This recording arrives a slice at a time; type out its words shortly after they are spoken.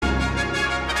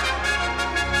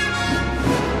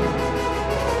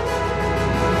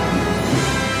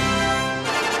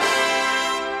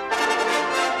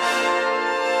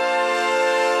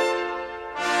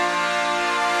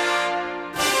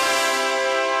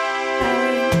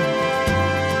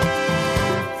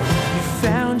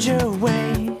found your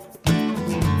way,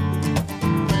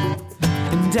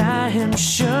 and I am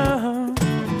sure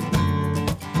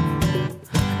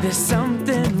there's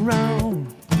something wrong,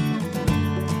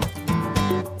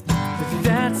 but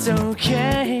that's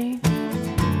okay.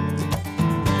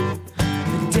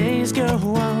 The days go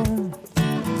on.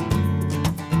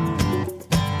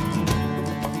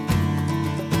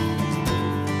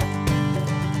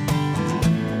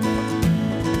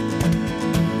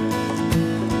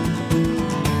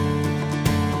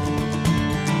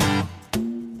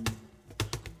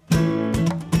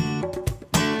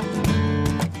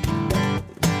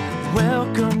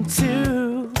 Welcome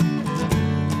to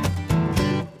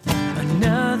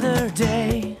another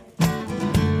day,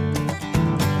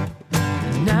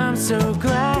 and I'm so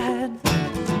glad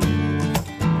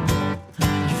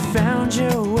you found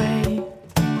your way,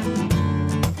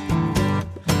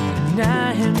 and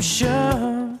I am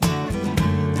sure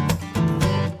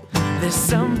there's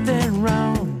something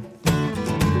wrong,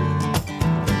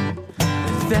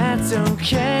 but that's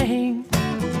okay.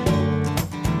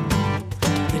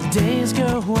 Days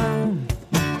go on.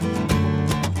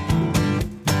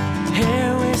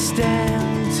 Here we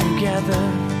stand together,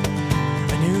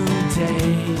 a new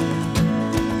day.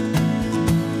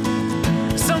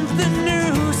 Something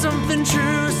new, something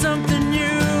true, something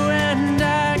new, and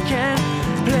I can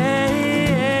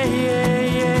play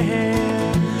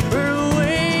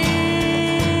away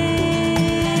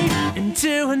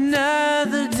into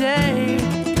another day.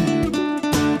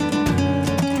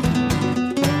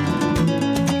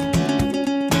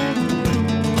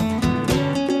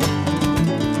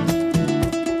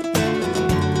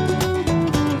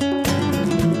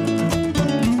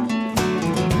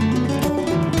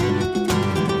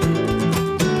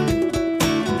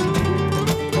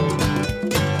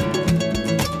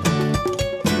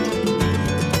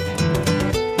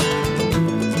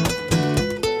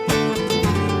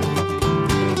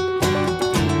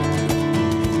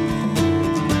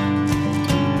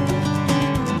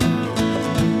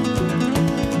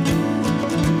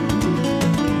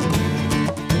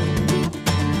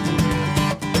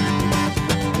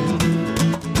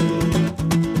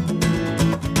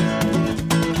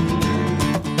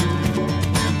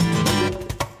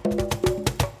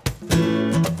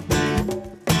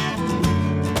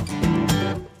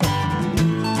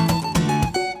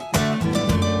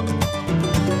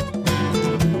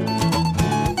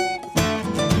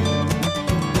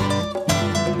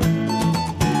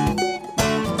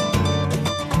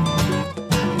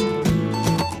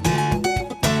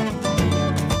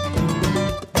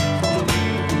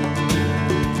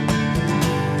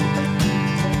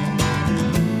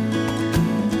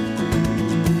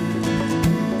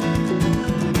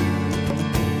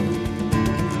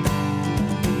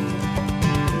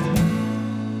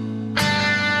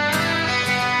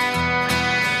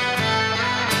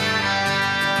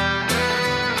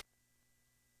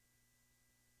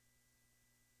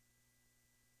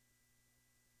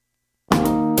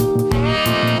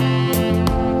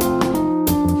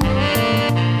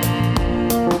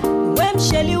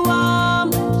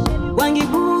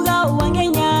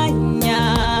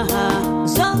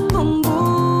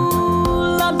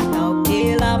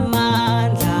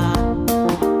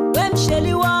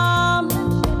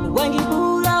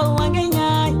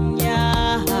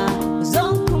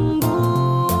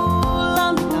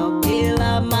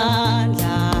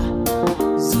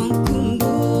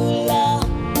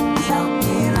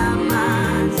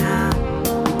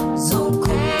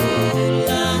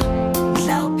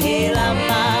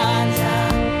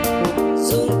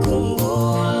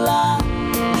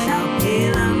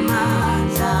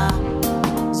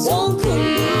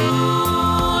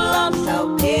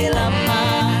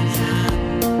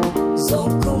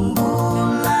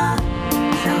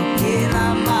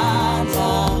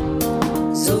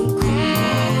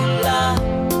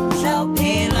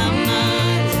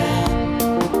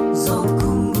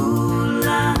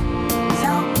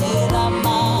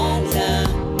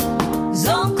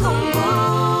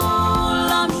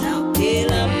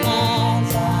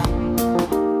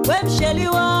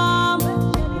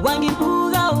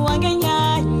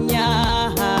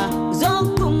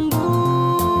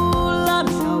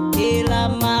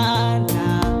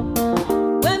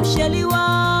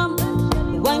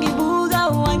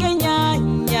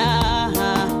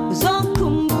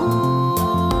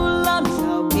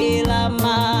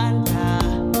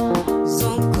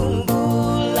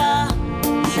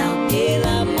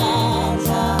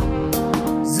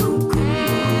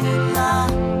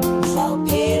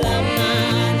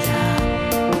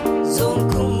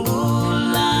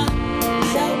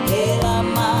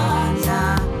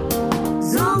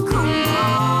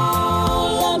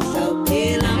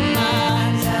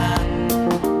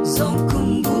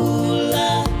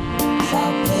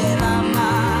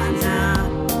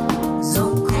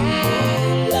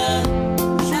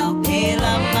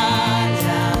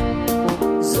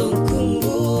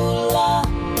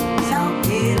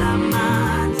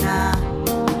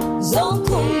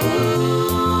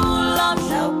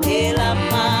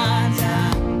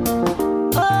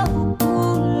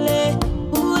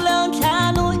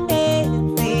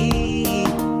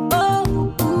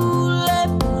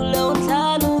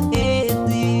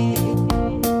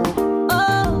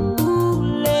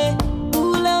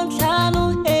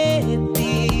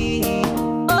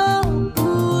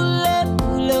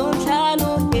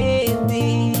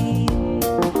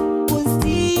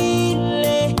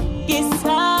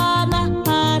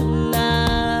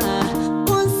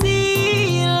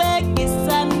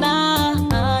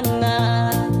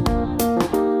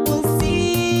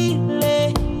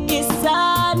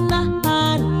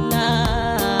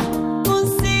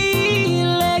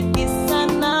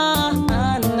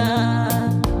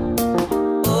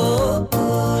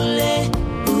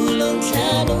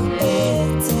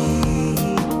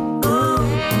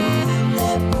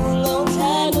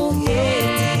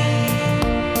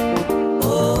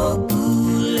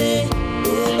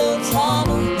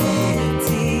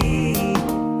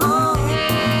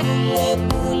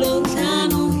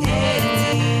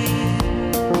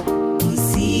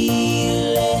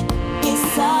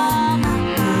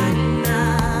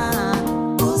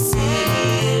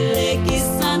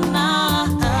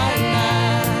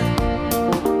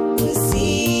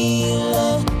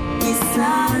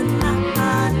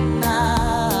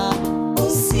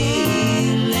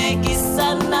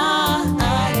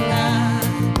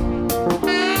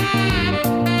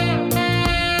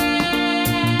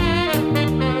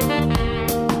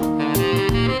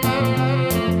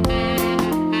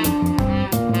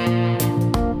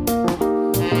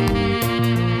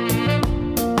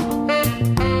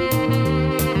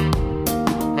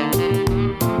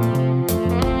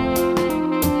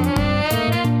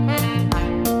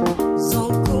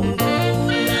 Son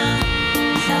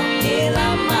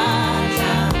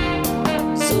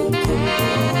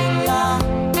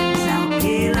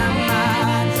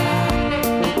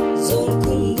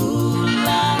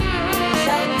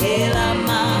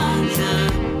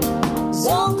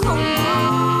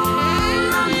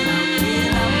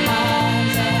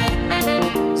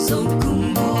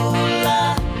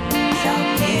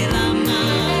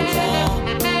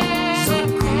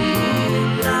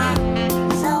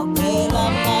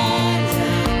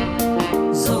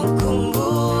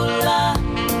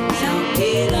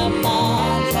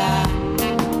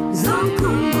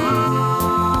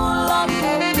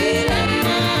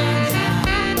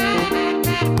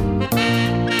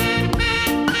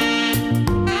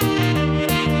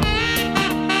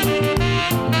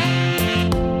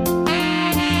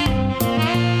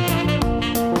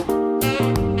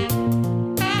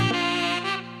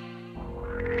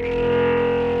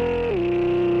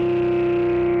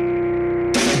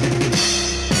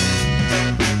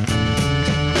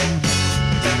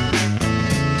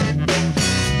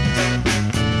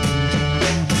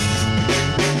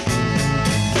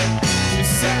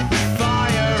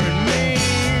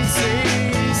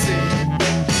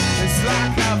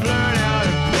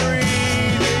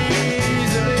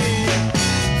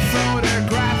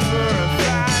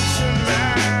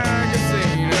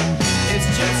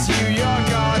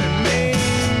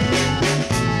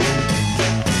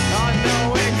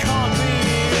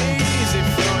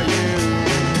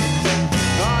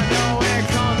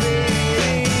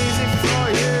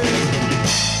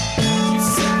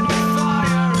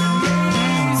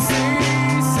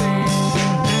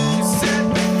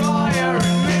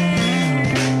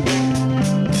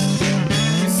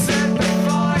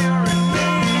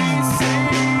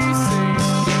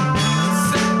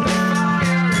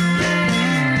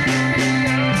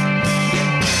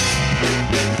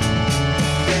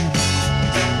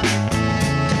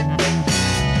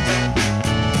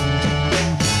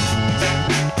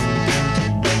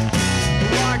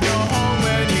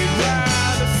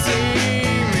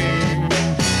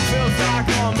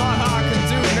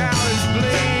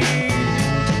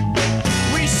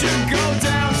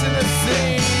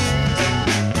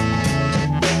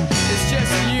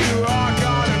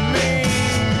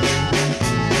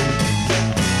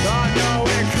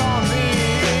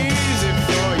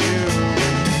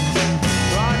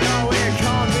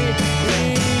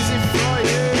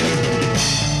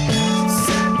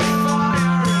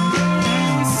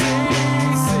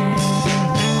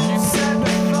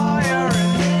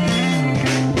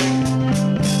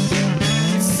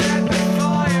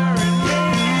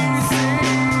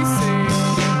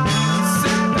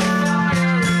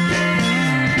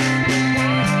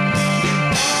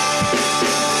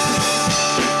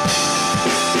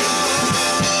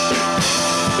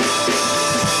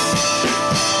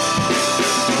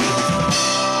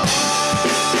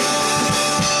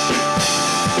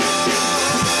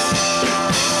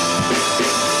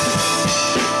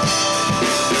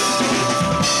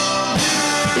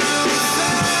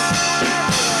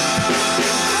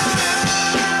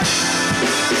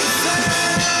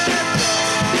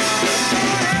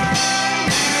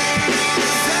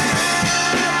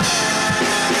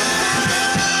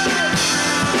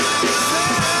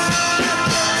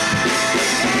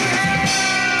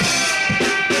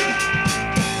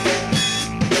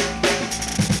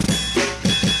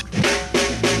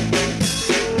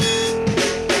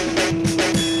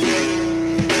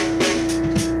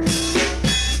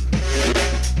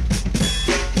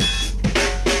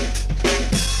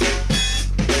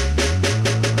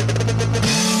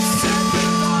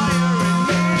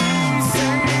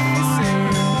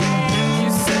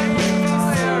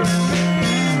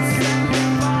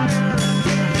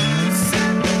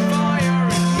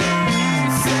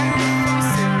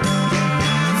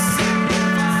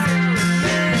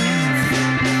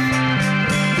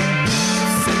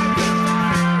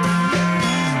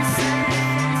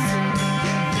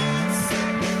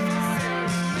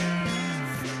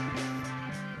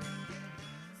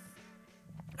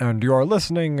and you are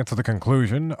listening to the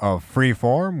conclusion of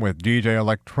Freeform with DJ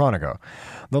Electronica.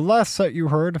 The last set you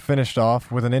heard finished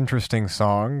off with an interesting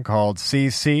song called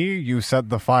CC, You Set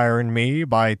the Fire in Me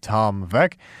by Tom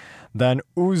Vek, then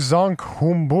Uzonk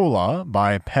Humbula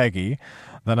by Peggy,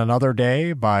 then Another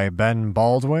Day by Ben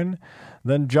Baldwin,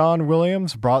 then John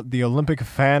Williams brought the Olympic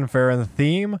fanfare and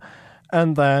theme,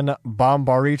 and then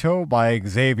Bombarito by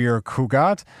Xavier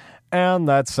Cugat, and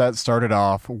that set started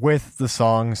off with the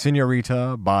song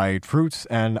Senorita by Truths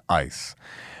and Ice.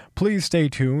 Please stay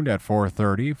tuned at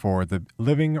 4:30 for the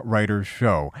Living Writers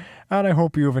Show, and I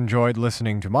hope you have enjoyed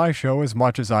listening to my show as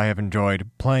much as I have enjoyed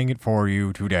playing it for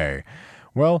you today.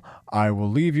 Well, I will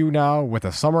leave you now with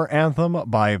a summer anthem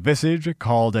by Visage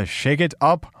called Shake It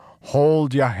Up,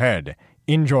 Hold Ya Head.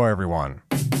 Enjoy, everyone.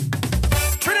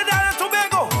 Trinidad and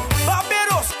Tobago,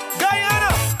 Barbados,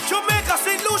 Guyana, Jamaica,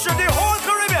 St. Lucia, the whole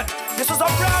Caribbean. This is a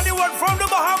brand new one from the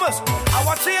Bahamas. I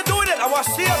want to see you doing it. I want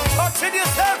to see you touching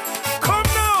yourself. Come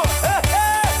now. Hey,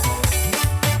 hey.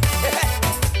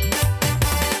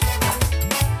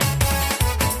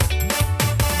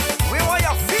 We want you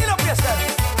to feel up yourself.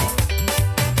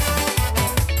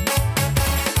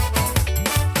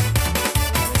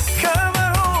 Come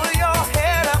and hold your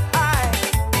head up high.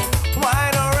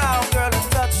 Wind around, girl,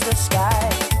 and touch the sky.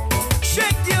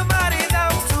 Shake your body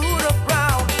down to the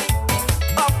ground.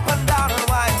 Up and down and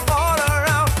wind all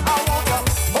around. I want you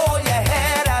to hold your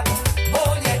head and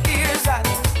hold your ears and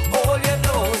hold your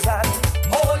nose and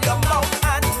hold your mouth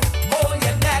and hold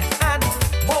your neck and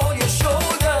hold your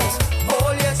shoulders,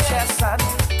 hold your chest and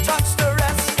touch the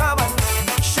rest. Come on,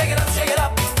 shake it up, shake it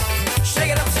up,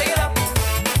 shake it up, shake it up,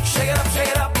 shake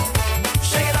it up, shake it up,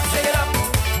 shake it up, shake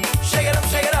it up, shake it up,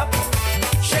 shake it up,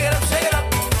 shake it up, shake it up,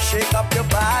 shake up your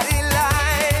body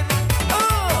line.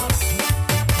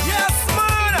 Yes,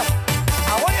 man.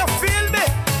 I want you to feel me.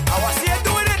 I want to see you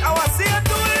doing it. I want to see you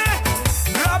doing it.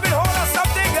 Grab it, hold on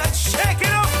something and shake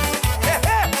it up. Yeah,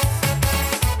 yeah.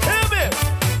 Hear me.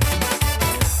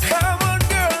 Come on,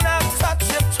 girl, now touch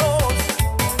your toes.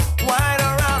 Wind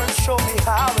around and show me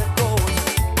how it goes.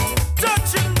 Touch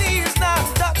your knees, now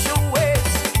touch your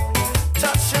waist.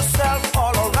 Touch yourself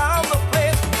all around the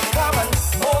place. Come on,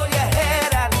 hold your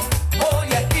head and hold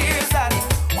your ears and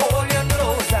hold your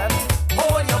nose and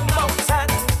hold your mouth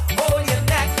and hold your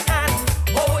neck and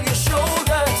hold your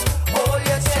shoulders, hold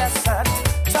your chest and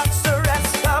touch the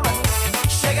rest. Come on,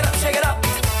 shake it up, shake it up,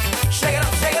 shake it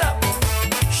up, shake it up,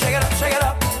 shake it up, shake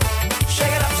it up,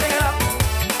 shake it up, shake it up,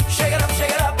 shake it up,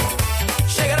 shake it up,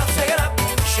 shake it up, shake it up,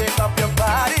 shake up your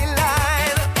body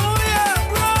line. Oh yeah,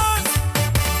 bros.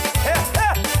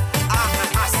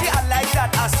 I see, I like that.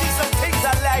 I see some things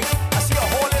I like. I see you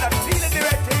holding and feeling the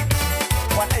right thing.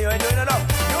 What, you ain't doing enough?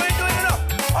 You ain't doing enough.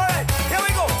 All right, here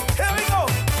we go. Here we go.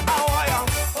 I want you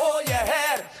hold your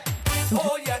head,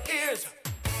 hold your ears,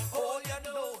 hold your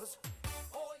nose,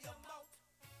 hold your mouth.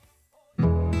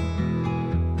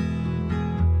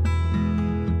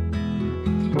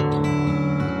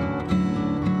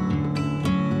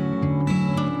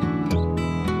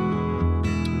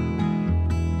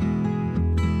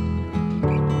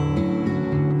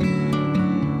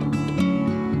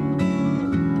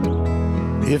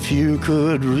 If you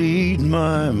could read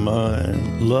my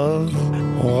mind, love,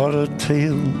 what a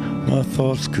tale my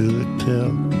thoughts could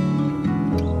tell.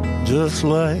 Just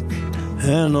like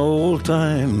an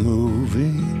old-time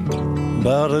movie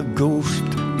about a ghost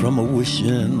from a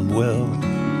wishing well.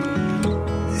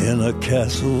 In a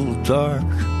castle dark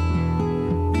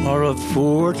or a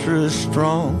fortress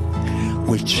strong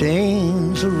with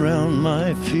chains around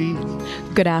my feet.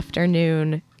 Good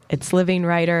afternoon. It's Living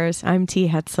Writers. I'm T.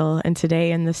 Hetzel, and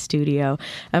today in the studio,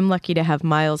 I'm lucky to have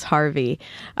Miles Harvey.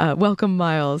 Welcome,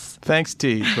 Miles. Thanks,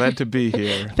 T. Glad to be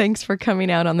here. Thanks for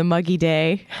coming out on the muggy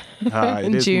day in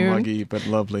It is June. muggy, but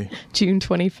lovely. June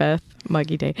 25th,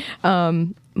 muggy day.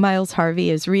 Miles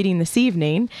Harvey is reading this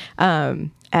evening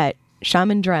at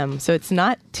Shaman Drum. So it's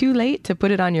not too late to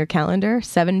put it on your calendar,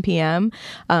 7 p.m.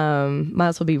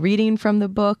 Miles will be reading from the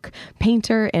book,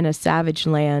 Painter in a Savage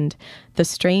Land, The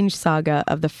Strange Saga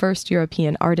of the First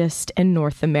European Artist in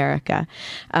North America.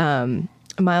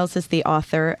 Miles is the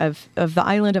author of The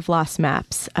Island of Lost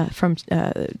Maps,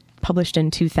 published in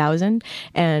 2000,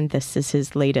 and this is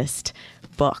his latest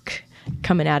book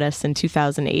coming at us in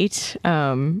 2008.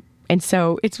 And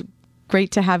so it's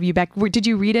great to have you back. Did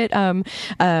you read it?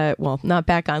 Well, not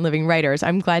back on Living Writers.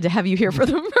 I'm glad to have you here for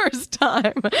the first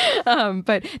time.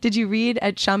 But did you read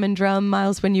at Shaman Drum,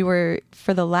 Miles, when you were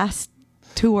for the last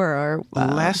tour? Or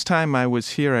Last time I was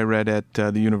here, I read at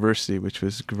the university, which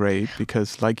was great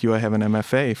because, like you, I have an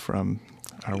MFA from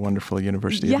our wonderful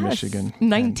University of Michigan.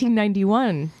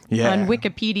 1991 Yeah. on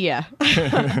Wikipedia.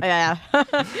 Yeah.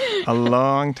 A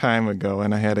long time ago,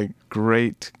 and I had a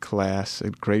great class,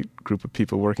 a great group of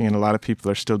people working, and a lot of people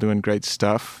are still doing great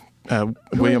stuff.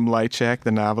 William Lychak,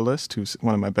 the novelist, who's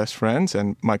one of my best friends,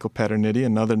 and Michael Paterniti,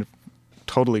 another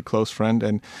totally close friend,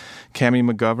 and Cammie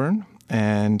McGovern,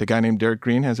 and a guy named Derek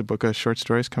Green has a book of short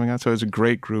stories coming out. So it was a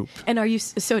great group. And are you?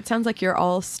 So it sounds like you're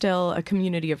all still a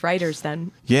community of writers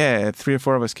then. Yeah, 3 or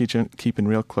 4 of us keep in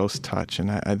real close touch, and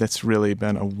that's really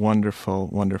been a wonderful,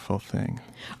 wonderful thing.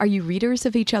 Are you readers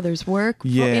of each other's work?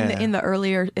 Yeah. In the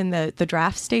earlier the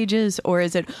draft stages, or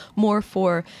is it more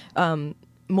for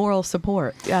moral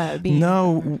support?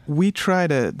 No, we try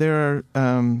to. There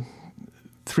are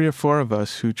 3 or 4 of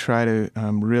us who try to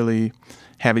really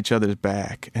have each other's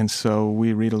back, and so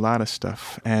we read a lot of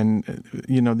stuff. And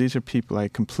these are people I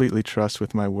completely trust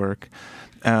with my work,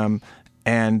 and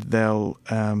they'll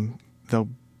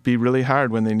be really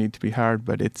hard when they need to be hard.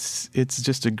 But it's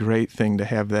just a great thing to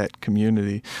have that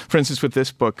community. For instance, with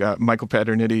this book, Michael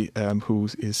Paterniti, who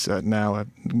is now a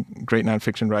great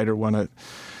nonfiction writer, won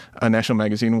a National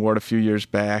Magazine Award a few years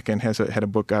back, and had a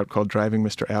book out called Driving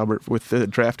Mr. Albert with the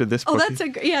draft of this book. Oh, that's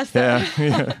yes.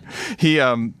 Yeah. He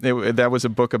that was a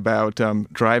book about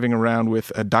driving around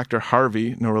with Dr.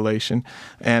 Harvey, no relation,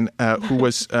 and who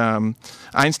was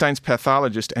Einstein's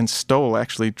pathologist and stole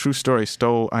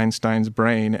Einstein's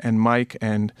brain. And Mike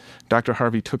and Dr.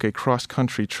 Harvey took a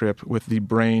cross-country trip with the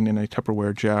brain in a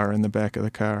Tupperware jar in the back of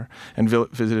the car and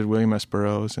visited William S.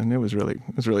 Burroughs, and it was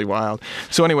really wild.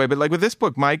 So anyway, but like with this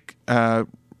book, Mike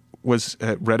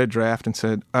read a draft and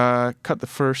said, cut the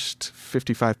first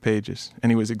 55 pages.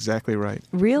 And he was exactly right.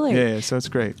 Really? Yeah, so it's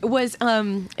great. Was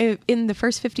in the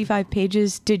first 55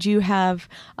 pages, did you have,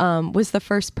 was the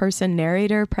first person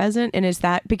narrator present? And is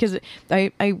that, because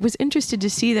I was interested to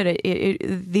see that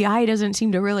the eye doesn't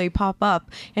seem to really pop up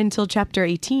until chapter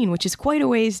 18, which is quite a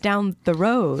ways down the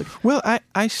road. Well, I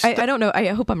don't know. I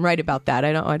hope I'm right about that.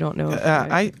 I don't know.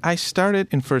 I started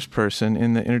in first person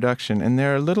in the introduction, and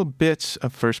there are little bits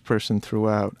of first person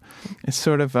throughout. It's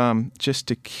sort of just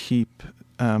to keep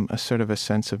a sort of a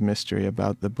sense of mystery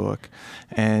about the book,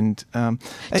 and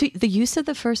the use of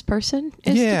the first person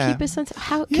is to keep a sense.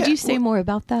 How could you say more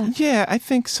about that? Yeah, I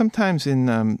think sometimes in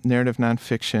narrative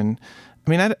nonfiction, I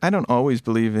mean, I don't always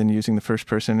believe in using the first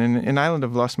person. In Island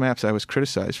of Lost Maps, I was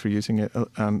criticized for using it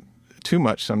too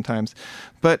much sometimes,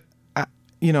 but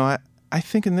I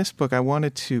think in this book I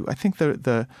think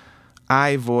the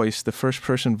I voice, the first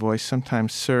person voice,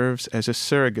 sometimes serves as a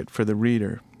surrogate for the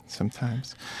reader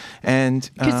sometimes. And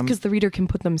because the reader can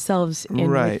put themselves in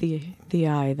with the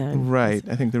I then. Right.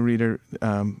 I think the reader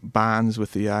bonds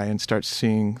with the I and starts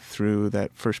seeing through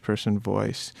that first person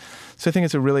voice. So I think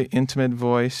it's a really intimate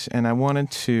voice, and I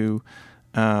wanted to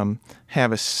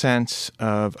have a sense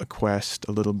of a quest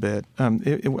a little bit.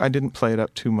 I didn't play it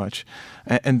up too much,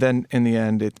 and then in the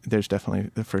end, there's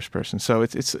definitely the first person. So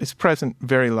it's present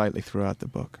very lightly throughout the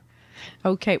book.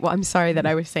 Okay, well, I'm sorry that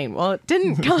I was saying, well, it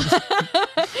didn't come.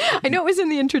 I know it was in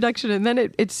the introduction, and then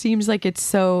it seems like it's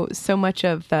so much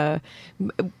of the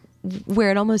where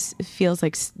it almost feels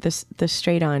like the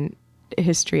straight on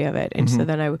history of it, and so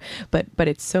then but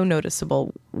it's so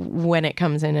noticeable when it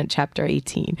comes in at chapter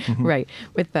 18, right?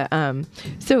 With the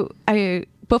so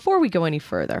before we go any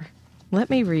further, let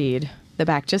me read the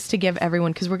back just to give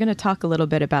everyone, because we're going to talk a little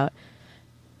bit about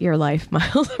your life,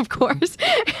 Miles, of course.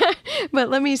 But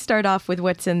let me start off with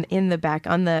what's in the back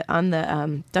on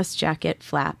the dust jacket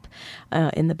flap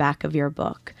in the back of your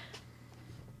book.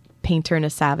 Painter in a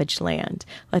Savage Land.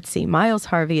 Let's see. Miles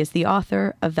Harvey is the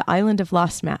author of The Island of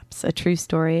Lost Maps, a true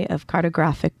story of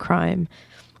cartographic crime,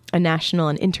 a national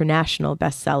and international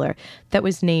bestseller that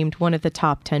was named one of the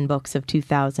top 10 books of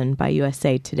 2000 by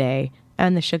USA Today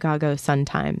and the Chicago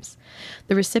Sun-Times.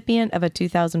 The recipient of a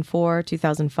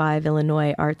 2004-2005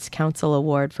 Illinois Arts Council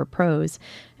Award for Prose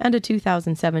and a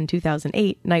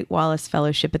 2007-2008 Knight Wallace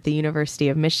Fellowship at the University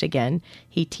of Michigan,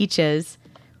 he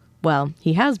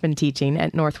has been teaching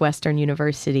at Northwestern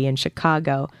University in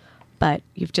Chicago, but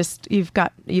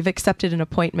you've accepted an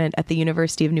appointment at the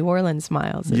University of New Orleans,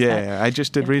 Miles. I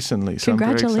just did recently. So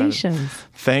congratulations. I'm very excited.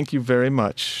 Thank you very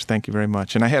much. Thank you very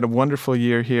much. And I had a wonderful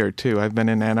year here, too. I've been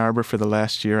in Ann Arbor for the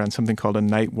last year on something called a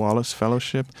Knight Wallace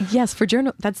Fellowship. Yes,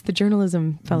 that's the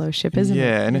journalism fellowship, isn't it?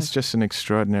 Yeah, and it's just an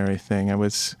extraordinary thing. I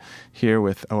was here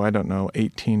with,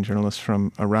 18 journalists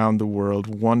from around the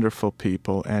world, wonderful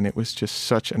people, and it was just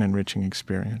such an enriching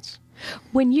experience.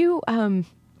 When you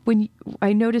when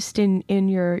I noticed in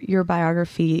your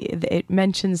biography, it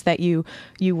mentions that you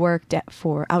worked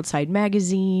for Outside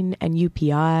Magazine and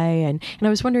UPI, and I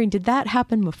was wondering, did that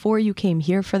happen before you came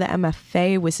here for the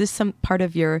MFA? Was this some part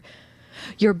of your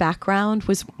background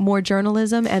was more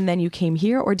journalism, and then you came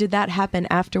here, or did that happen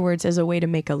afterwards as a way to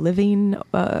make a living?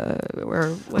 Or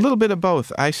a little bit of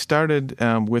both. I started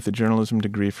with a journalism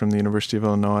degree from the University of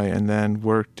Illinois, and then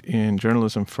worked in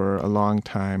journalism for a long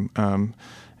time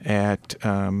at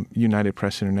United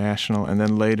Press International, and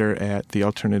then later at the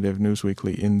alternative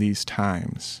Newsweekly in these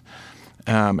times.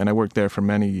 And I worked there for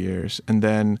many years, and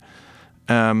then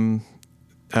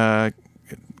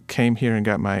came here and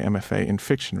got my MFA in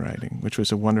fiction writing, which was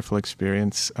a wonderful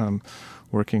experience.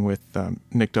 Working with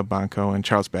Nick Delbanco, and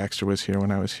Charles Baxter was here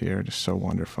when I was here, just so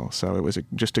wonderful. So it was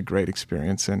just a great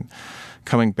experience, and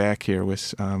coming back here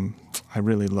was, I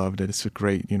really loved it. It's a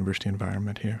great university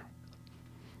environment here.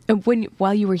 And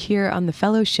while you were here on the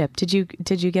fellowship, did you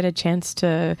get a chance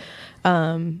to,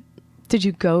 did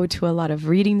you go to a lot of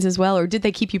readings as well, or did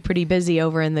they keep you pretty busy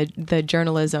over in the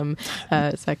journalism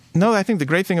section? No, I think the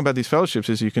great thing about these fellowships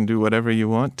is you can do whatever you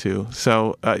want to.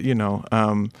 So, I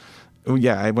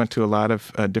went to a lot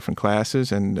of different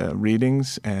classes and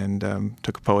readings, and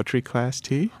took a poetry class,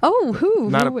 T. Oh, who?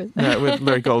 With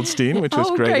Larry Goldstein, which was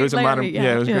great. Great. It was a Larry, modern,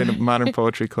 it was great, a modern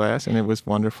poetry class, and it was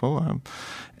wonderful.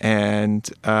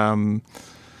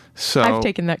 So I've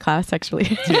taken that class,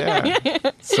 actually. Yeah,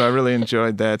 so I really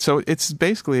enjoyed that. So it's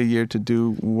basically a year to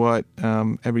do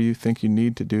whatever you think you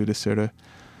need to do to sort of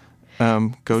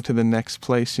go to the next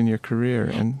place in your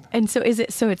career. And so is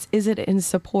it in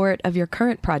support of your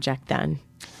current project then?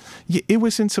 Yeah, it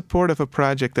was in support of a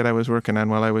project that I was working on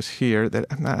while I was here. That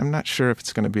I'm not sure if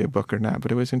it's going to be a book or not,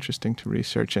 but it was interesting to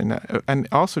research, and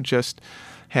also just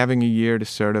having a year to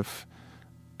sort of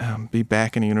be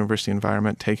back in a university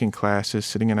environment, taking classes,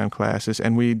 sitting in on classes.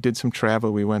 And we did some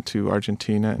travel. We went to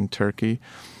Argentina and Turkey,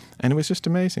 and it was just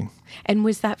amazing. And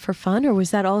was that for fun, or was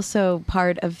that also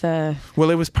part of the... Well,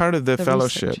 it was part of the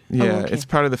fellowship. Research. Yeah, okay. It's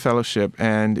part of the fellowship,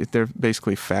 and they're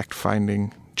basically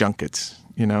fact-finding junkets,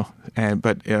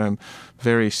 but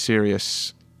very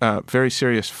serious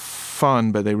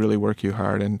fun, but they really work you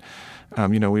hard. And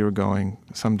we were going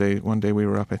one day we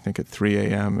were up, I think, at 3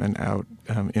 a.m. and out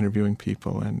interviewing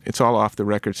people. And it's all off the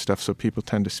record stuff, so people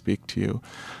tend to speak to you.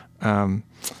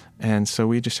 And so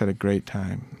we just had a great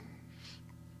time.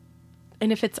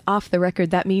 And if it's off the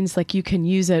record, that means like you can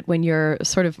use it when you're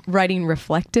sort of writing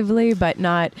reflectively, but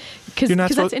not...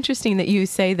 Because that's interesting that you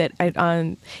say that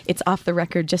it's off the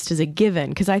record just as a given,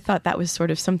 because I thought that was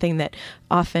sort of something that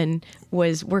often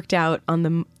was worked out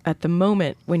at the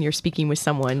moment when you're speaking with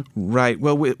someone. Right.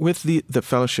 Well, with the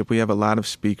fellowship, we have a lot of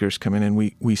speakers come in, and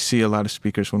we see a lot of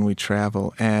speakers when we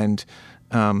travel. And...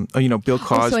 Bill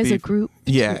Cosby. Also as a group?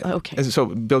 Yeah. Okay. So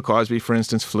Bill Cosby, for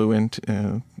instance, flew in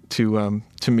to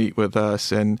meet with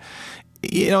us, and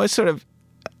it's sort of,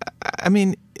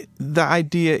 the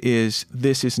idea is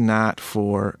this is not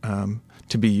for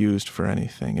to be used for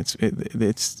anything.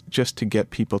 It's just to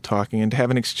get people talking and to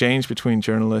have an exchange between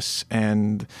journalists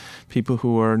and people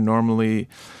who are normally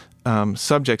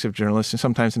subjects of journalists, and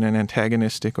sometimes in an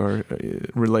antagonistic or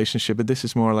relationship. But this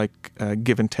is more like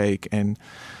give and take, and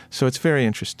so it's very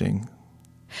interesting.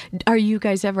 Are you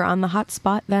guys ever on the hot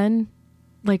spot then?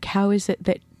 Like, how is it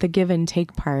that the give and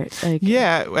take part?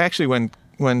 Yeah, actually,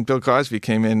 when Bill Cosby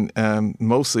came in,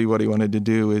 mostly what he wanted to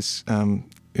do is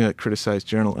criticize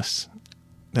journalists.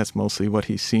 That's mostly what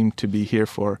he seemed to be here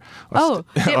for.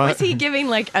 Was he giving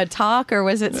like a talk, or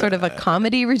was it sort of a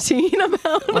comedy routine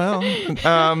about? Well,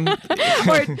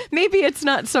 or maybe it's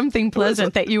not something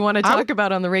pleasant that you want to talk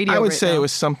about on the radio. I would right say now. It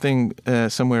was something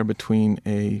somewhere between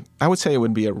I would say it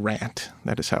would be a rant.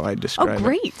 That is how I describe it. Oh,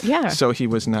 great! Yeah. So he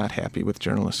was not happy with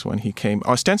journalists when he came.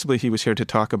 Ostensibly, he was here to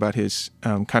talk about his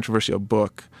controversial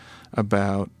book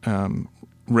about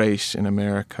race in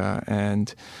America,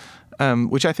 and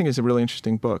which I think is a really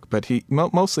interesting book. But he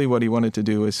mostly what he wanted to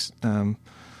do is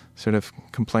sort of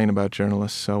complain about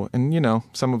journalists. So, and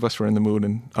some of us were in the mood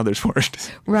and others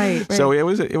weren't. Right. So it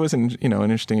was an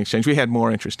interesting exchange. We had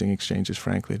more interesting exchanges,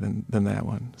 frankly, than that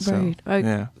one. So, right.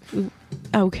 Yeah.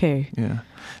 Okay. Yeah.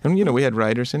 And we had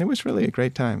writers, and it was really a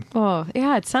great time. Oh,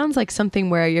 yeah. It sounds like something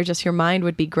where your mind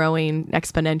would be growing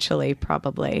exponentially,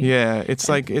 probably. Yeah. It's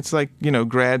like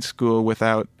grad school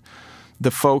without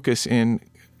the focus in.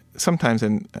 Sometimes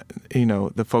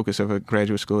the focus of a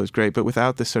graduate school is great, but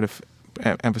without this sort of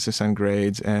emphasis on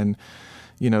grades, and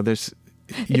there's...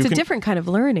 It's a different kind of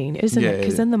learning, isn't it?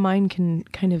 Because then the mind can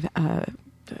kind of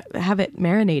have it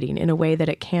marinating in a way that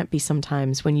it can't be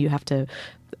sometimes when you have to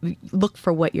look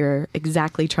for what you're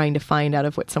exactly trying to find out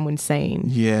of what someone's saying.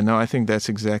 Yeah, no, I think that's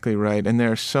exactly right. And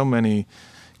there are so many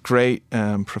great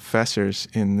professors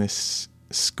in this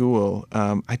school.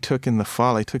 I took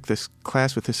this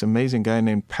class with this amazing guy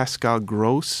named Pascal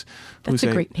Gross. That's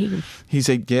a great name. He's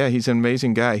an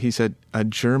amazing guy. He's a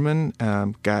German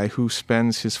guy who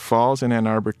spends his falls in Ann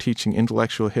Arbor teaching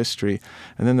intellectual history,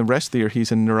 and then the rest of the year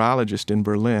he's a neurologist in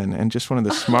Berlin, and just one of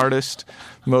the smartest,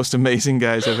 most amazing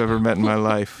guys I've ever met in my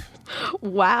life.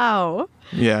 Wow.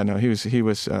 Yeah, no, he was.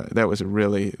 That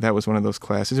was one of those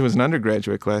classes. It was an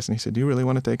undergraduate class, and he said, "Do you really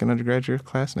want to take an undergraduate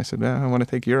class?" And I said, "I want to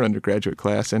take your undergraduate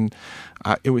class." And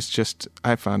it was just,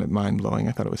 I found it mind blowing.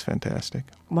 I thought it was fantastic.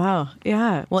 Wow.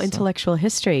 Yeah. Well, intellectual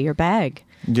history, your bag.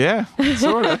 Yeah,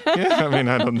 sort of. Yeah, I mean,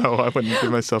 I don't know. I wouldn't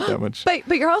give myself that much.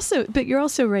 But you're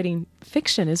also writing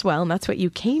fiction as well, and that's what you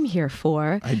came here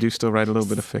for. I do still write a little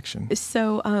bit of fiction.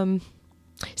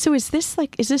 So is this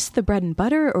the bread and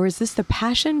butter, or is this the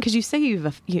passion? Because you say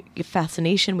your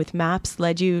fascination with maps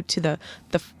led you to the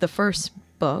first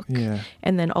book. Yeah.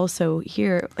 And then also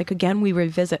here, again, we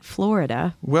revisit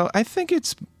Florida. Well, I think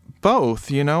it's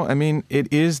both, I mean,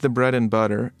 it is the bread and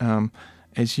butter.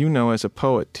 As you know, as a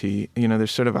poet, T,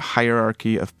 there's sort of a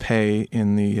hierarchy of pay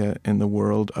in the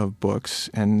world of books,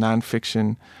 and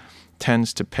nonfiction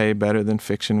tends to pay better than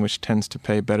fiction, which tends to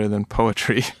pay better than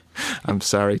poetry. I'm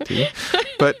sorry, T.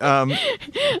 But salt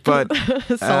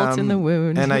in the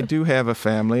wound. And I do have a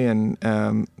family, and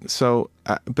and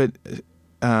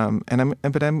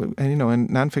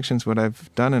nonfiction's what I've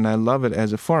done, and I love it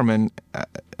as a form. And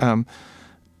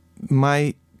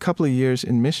my couple of years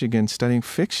in Michigan studying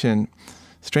fiction,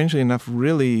 strangely enough,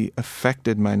 really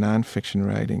affected my nonfiction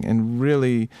writing, and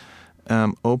really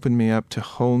opened me up to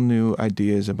whole new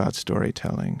ideas about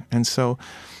storytelling. And so,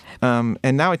 and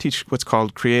now I teach what's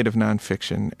called creative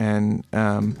nonfiction, and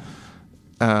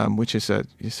which is a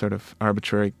sort of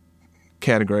arbitrary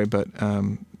category, but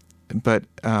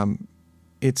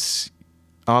it's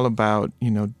all about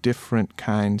different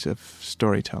kinds of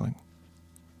storytelling.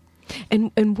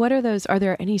 And what are those? Are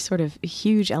there any sort of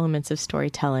huge elements of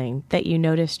storytelling that you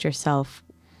noticed yourself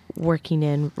working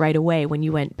in right away when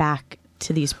you went back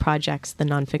to these projects, the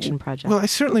nonfiction projects? Well, I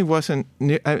certainly wasn't.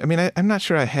 I'm not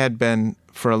sure I had been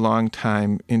for a long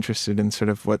time interested in sort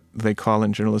of what they call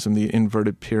in journalism the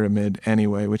inverted pyramid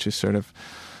anyway, which is sort of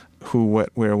who, what,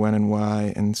 where, when, and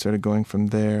why, and sort of going from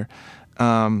there.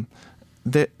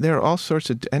 There are all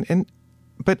sorts of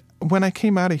but when I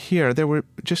came out of here, there were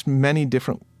just many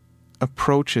different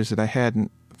approaches that I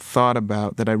hadn't thought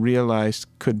about that I realized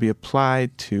could be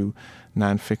applied to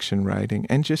nonfiction writing,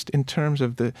 and just in terms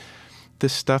of the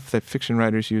stuff that fiction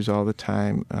writers use all the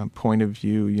time, point of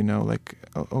view,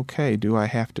 okay, do I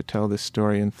have to tell this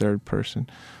story in third person?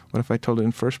 What if I told it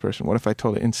in first person? What if I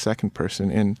told it in second person?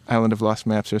 In Island of Lost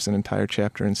Maps, there's an entire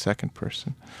chapter in second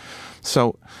person.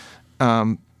 So,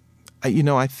 I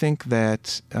think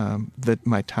that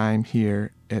my time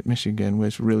here at Michigan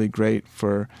was really great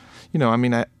for,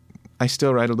 I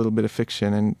still write a little bit of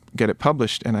fiction and get it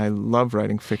published, and I love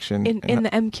writing fiction. In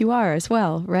the MQR as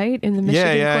well, right? In the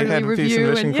Michigan Quarterly I had Review. A piece in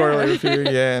Michigan Quarterly Review,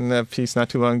 and a piece not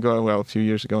too long ago, a few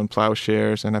years ago in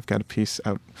Plowshares, and I've got a piece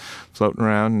out floating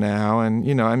around now, and,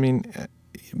 and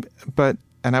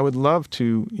I would love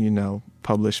to,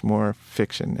 publish more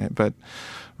fiction, but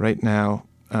right now,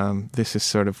 this is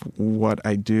sort of what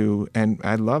I do, and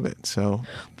I love it, so...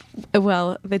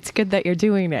 Well, it's good that you're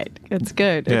doing it. It's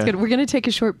good. It's good. We're going to take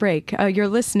a short break. You're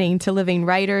listening to Living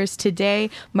Writers. Today,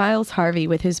 Miles Harvey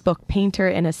with his book, Painter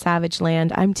in a Savage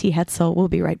Land. I'm T. Hetzel. We'll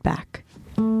be right back.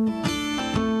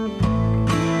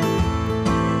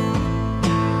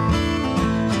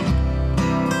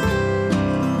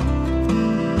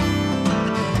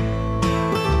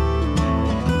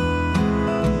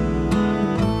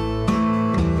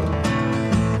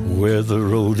 Where the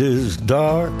road is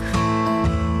dark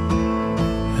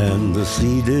and the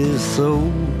seed is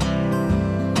sown,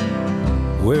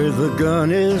 where the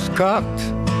gun is cocked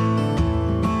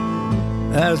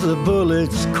as the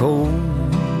bullet's cold,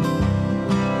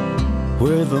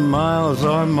 where the miles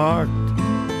are marked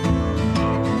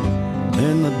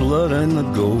in the blood and the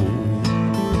gold,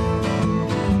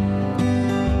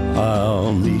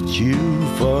 I'll meet you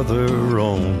farther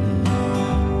on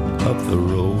up the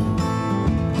road.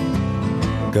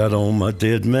 Got on my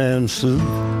dead man suit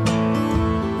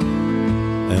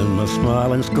and my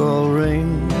smiling skull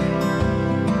ring,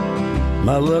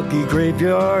 my lucky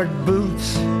graveyard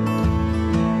boots,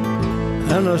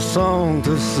 and a song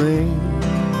to sing.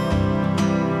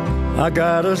 I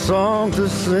got a song to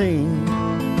sing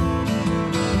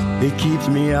It keeps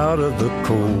me out of the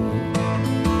cold.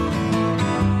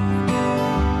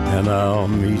 And I'll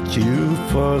meet you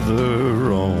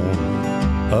further on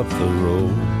up the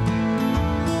road.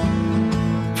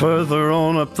 Further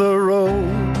on up the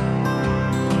road.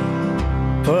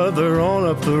 Further on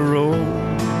up the road.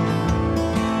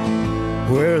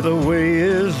 Where the way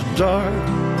is dark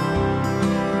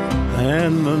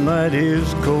and the night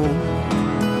is cold.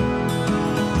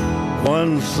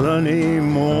 One sunny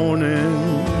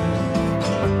morning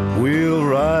we'll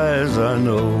rise, I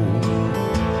know,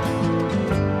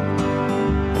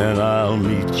 and I'll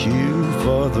meet you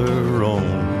farther on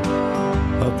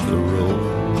up the road.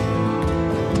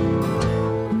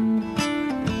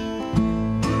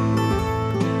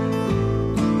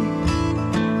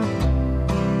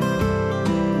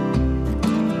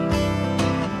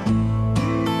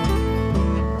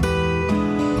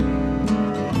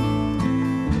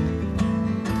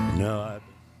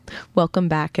 Welcome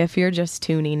back. If you're just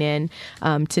tuning in,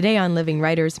 today on Living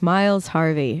Writers, Miles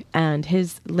Harvey and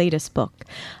his latest book,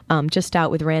 just out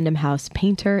with Random House,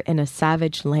 Painter in a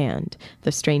Savage Land,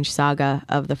 the strange saga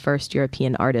of the first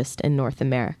European artist in North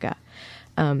America.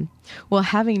 Well,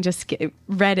 having just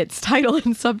read its title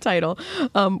and subtitle,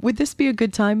 would this be a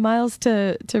good time, Miles,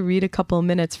 to read a couple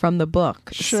minutes from the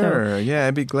book? Sure. Yeah,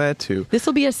 I'd be glad to. This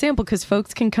will be a sample because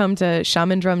folks can come to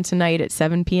Shaman Drum tonight at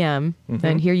 7 p.m.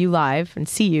 and hear you live and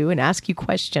see you and ask you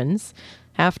questions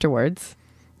afterwards.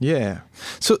 Yeah.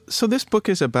 So this book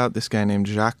is about this guy named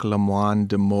Jacques Lemoine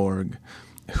de Morgue,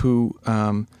 who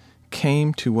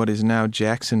came to what is now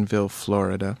Jacksonville,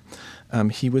 Florida.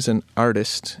 He was an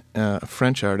artist, a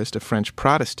French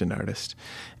Protestant artist.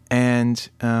 And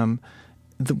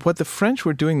what the French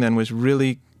were doing then was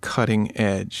really cutting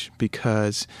edge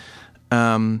because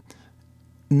no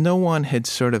one had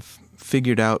sort of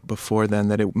figured out before then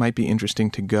that it might be interesting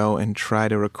to go and try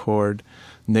to record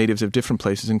natives of different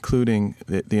places, including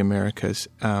the Americas,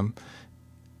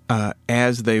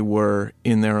 as they were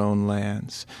in their own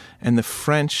lands. And the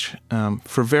French,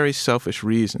 for very selfish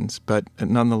reasons, but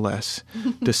nonetheless,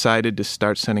 decided to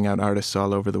start sending out artists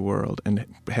all over the world and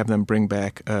have them bring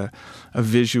back a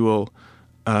visual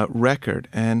record.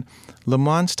 And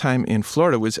Lemoine's time in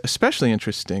Florida was especially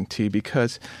interesting, T,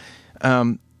 because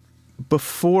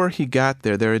before he got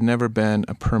there, there had never been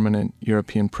a permanent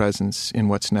European presence in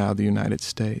what's now the United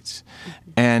States.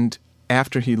 And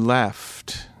after he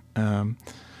left,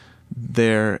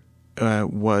 there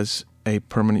was a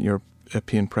permanent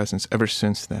European presence ever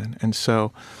since then. And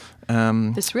so...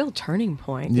 this real turning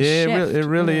point. Yeah, it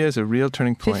really is a real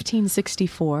turning point.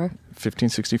 1564.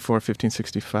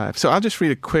 1565. So I'll just read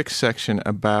a quick section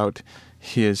about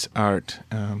his art.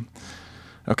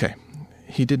 Okay.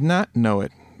 He did not know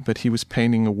it, but he was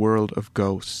painting a world of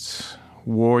ghosts,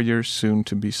 warriors soon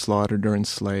to be slaughtered or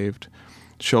enslaved,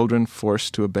 children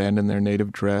forced to abandon their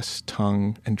native dress,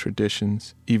 tongue, and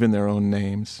traditions, even their own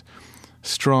names,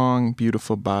 strong,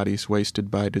 beautiful bodies wasted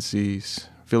by disease,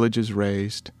 villages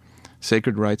razed,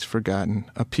 sacred rites forgotten,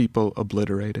 a people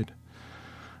obliterated.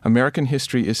 American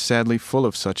history is sadly full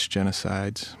of such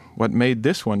genocides. What made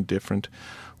this one different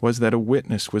was that a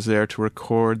witness was there to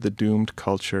record the doomed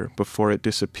culture before it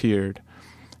disappeared.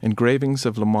 Engravings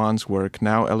of Lemoine's work,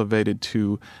 now elevated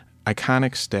to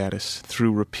iconic status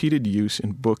through repeated use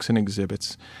in books and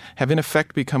exhibits, have in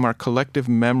effect become our collective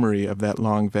memory of that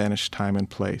long-vanished time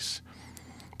and place.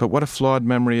 But what a flawed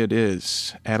memory it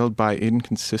is, addled by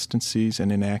inconsistencies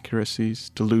and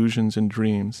inaccuracies, delusions and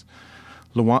dreams.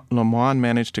 Lemoine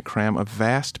managed to cram a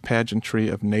vast pageantry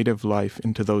of native life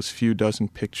into those few dozen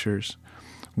pictures.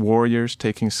 Warriors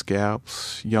taking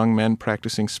scalps, young men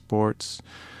practicing sports,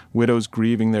 widows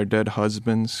grieving their dead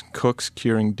husbands, cooks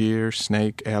curing deer,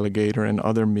 snake, alligator, and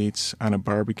other meats on a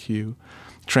barbecue,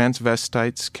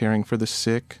 transvestites caring for the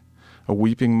sick, a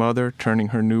weeping mother turning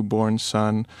her newborn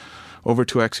son over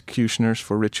to executioners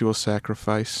for ritual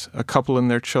sacrifice, a couple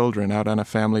and their children out on a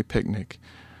family picnic.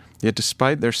 Yet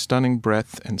despite their stunning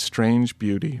breadth and strange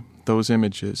beauty, those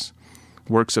images,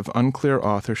 works of unclear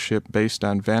authorship based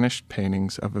on vanished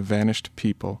paintings of a vanished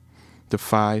people,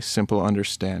 defy simple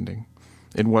understanding.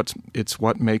 It's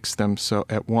what makes them so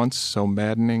at once so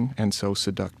maddening and so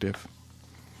seductive.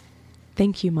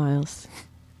 Thank you, Miles.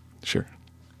 Sure.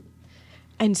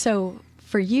 And so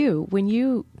for you, when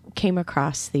you came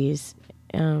across these,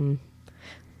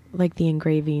 like the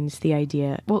engravings, the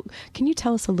idea, well, can you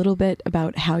tell us a little bit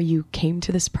about how you came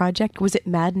to this project? Was it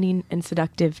maddening and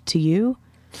seductive to you?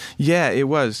 Yeah, it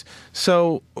was.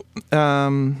 So,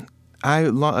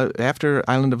 after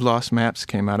Island of Lost Maps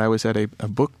came out, I was at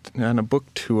on a book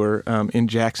tour in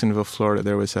Jacksonville, Florida.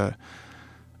 There was a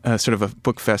sort of a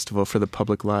book festival for the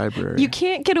public library. You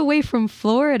can't get away from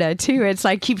Florida, too. It's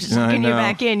like keeps sucking you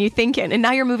back in. You think it, and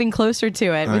now you're moving closer to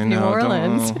it with New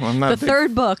Orleans. I'm not the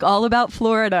third book, all about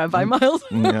Florida by Miles.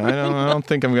 Yeah, I don't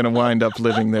think I'm going to wind up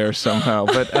living there somehow.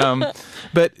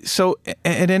 But so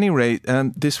at any rate,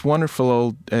 this wonderful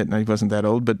old, he wasn't that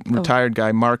old, but retired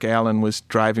guy, Mark Allen, was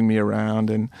driving me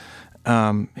around, and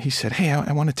he said, "Hey,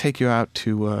 I want to take you out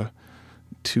to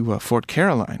Fort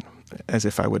Caroline." As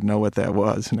if I would know what that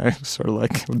was. And I was sort of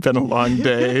like, it's been a long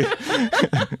day.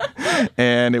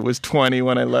 And it was 20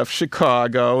 when I left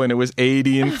Chicago, and it was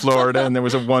 80 in Florida, and there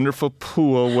was a wonderful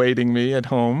pool waiting me at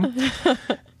home.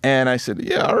 And I said,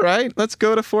 yeah, all right, let's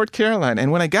go to Fort Caroline. And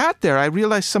when I got there, I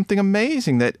realized something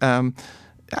amazing, that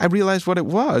I realized what it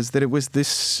was, that it was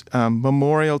this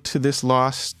memorial to this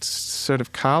lost sort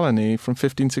of colony from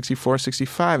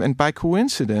 1564-65. And by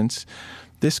coincidence,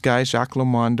 this guy, Jacques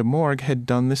Lemoine de Morgues, had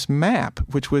done this map,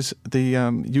 which was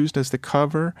used as the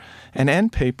cover and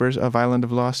end papers of Island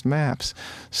of Lost Maps.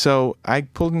 So I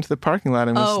pulled into the parking lot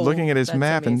and was looking at his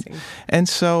map. And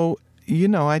so,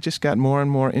 I just got more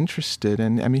and more interested.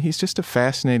 And, I mean, he's just a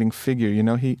fascinating figure.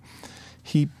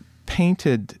 He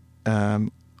painted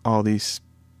all these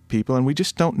people, and we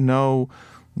just don't know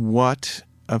what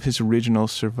of his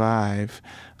originals survive.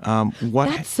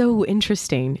 That's so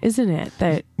interesting, isn't it?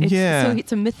 That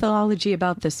it's a mythology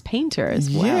about this painter as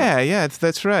well. Yeah,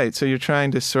 that's right. So you're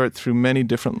trying to sort through many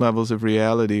different levels of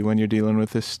reality when you're dealing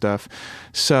with this stuff.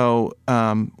 So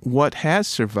what has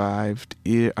survived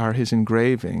are his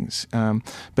engravings.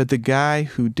 But the guy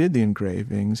who did the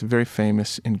engravings, a very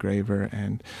famous engraver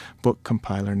and book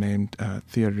compiler named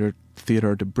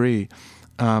Theodore de Brie,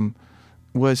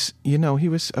 was, he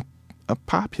was a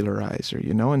popularizer,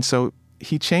 and so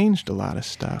he changed a lot of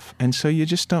stuff, and so you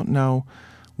just don't know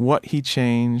what he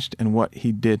changed and what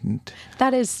he didn't.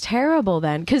 That is terrible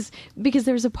then, because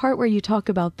there's a part where you talk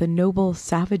about the noble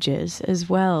savages as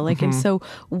well, and so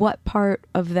what part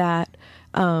of that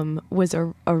was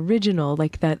original,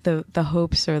 like that the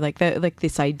hopes, or like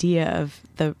this idea of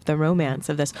the romance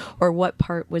of this, or what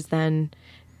part was then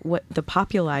what the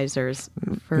popularizer's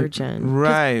version,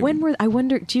 right? I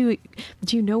wonder, do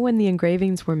you know when the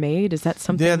engravings were made? Is that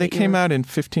something? Yeah, they came out in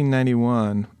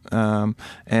 1591,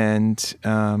 and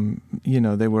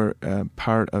they were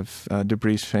part of de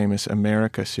Brie's famous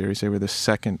America series. They were the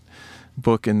second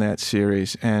book in that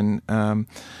series, and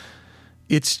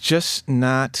it's just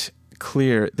not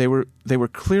clear. They were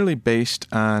clearly based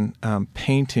on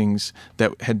paintings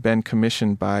that had been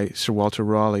commissioned by Sir Walter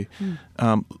Raleigh.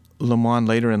 Lemoine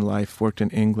later in life worked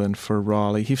in England for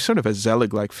Raleigh. He's sort of a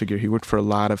Zelig-like figure. He worked for a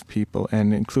lot of people,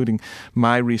 and including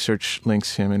my research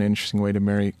links him in an interesting way to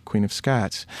Mary, Queen of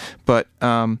Scots. But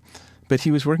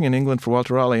he was working in England for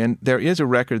Walter Raleigh, and there is a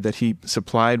record that he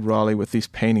supplied Raleigh with these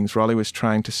paintings. Raleigh was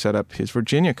trying to set up his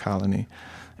Virginia colony,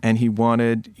 and he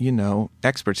wanted,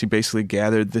 experts. He basically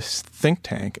gathered this think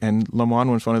tank, and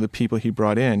Lemoine was one of the people he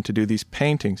brought in to do these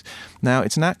paintings. Now,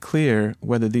 it's not clear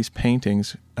whether these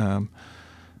paintings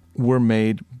were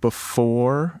made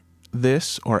before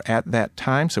this or at that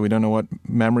time, so we don't know what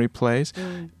memory plays.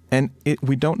 And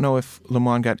we don't know if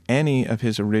Lemoine got any of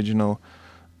his original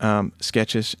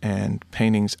sketches and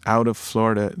paintings out of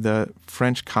Florida. The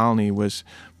French colony was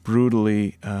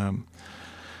brutally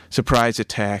surprise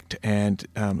attacked, and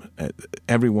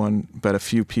everyone but a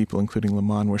few people, including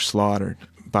Lemoine, were slaughtered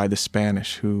by the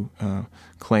Spanish, who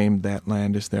claimed that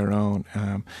land as their own.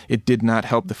 It did not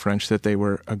help the French that they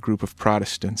were a group of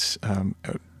Protestants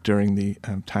during the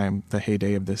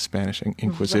heyday of the Spanish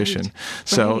Inquisition.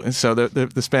 Right. So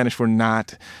the Spanish were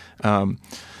not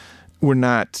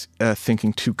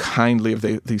thinking too kindly of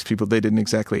these people. They didn't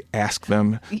exactly ask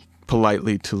them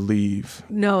politely to leave.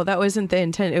 No, that wasn't the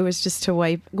intent. It was just to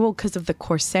wipe, because of the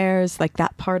Corsairs, like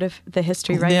that part of the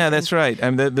history, right? Yeah, that's right.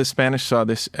 And the Spanish saw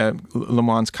this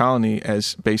Lemoine's colony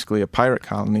as basically a pirate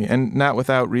colony, and not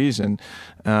without reason.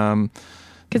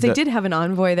 Because they did have an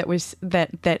envoy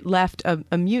that left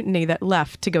a mutiny that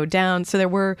left to go down. So there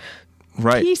were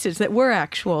pieces that were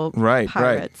actual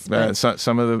pirates. Right.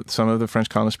 Some of the French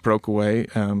colonists broke away,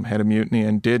 had a mutiny,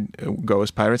 and did go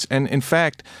as pirates. And in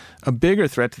fact, a bigger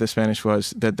threat to the Spanish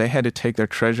was that they had to take their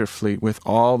treasure fleet with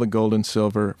all the gold and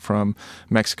silver from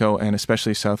Mexico and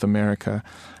especially South America,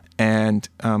 and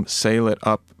sail it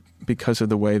up, because of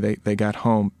the way they got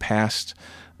home, past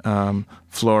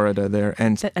Florida there,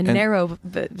 and narrow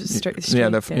strait.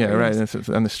 Right,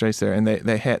 on the straits there, and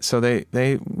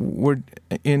they were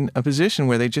in a position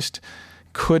where they just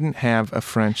couldn't have a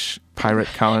French pirate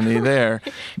colony there.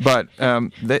 But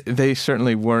they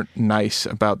certainly weren't nice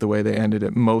about the way they ended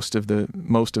it. Most of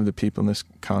the people in this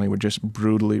colony were just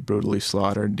brutally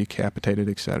slaughtered, decapitated,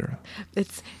 etc.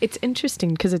 It's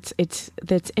interesting because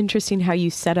that's interesting how you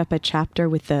set up a chapter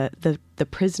with the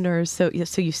prisoners. So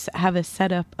you have a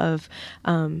setup of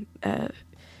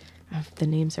the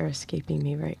names are escaping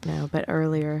me right now, but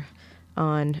earlier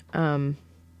on,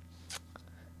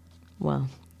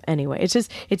 anyway,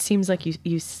 it seems like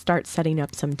you start setting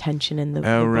up some tension in the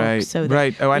right, book. So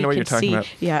right. Oh, I know what can you're talking about.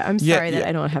 Yeah, I'm sorry that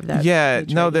I don't have that. Yeah, no,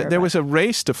 page right here, there was a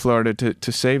race to Florida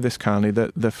to save this colony.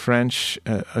 The French,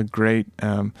 a great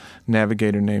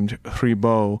navigator named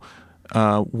Ribot,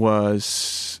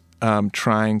 was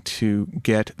trying to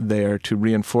get there to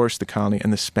reinforce the colony,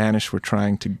 and the Spanish were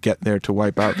trying to get there to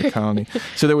wipe out the colony.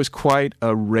 So there was quite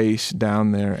a race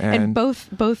down there, and both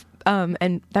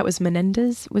and that was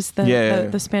Menendez was the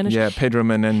Spanish. Yeah, Pedro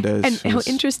Menendez. And how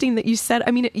interesting that you said.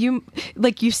 I mean, you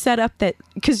set up that,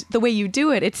 because the way you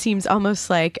do it, it seems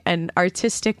almost like an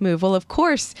artistic move. Well, of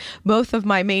course, both of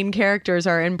my main characters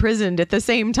are imprisoned at the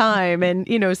same time, and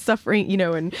suffering,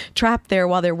 and trapped there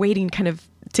while they're waiting, kind of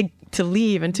to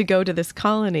leave and to go to this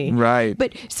colony. Right.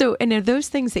 But and are those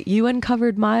things that you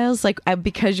uncovered, Miles,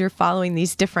 because you're following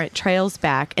these different trails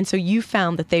back, and so you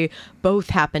found that they both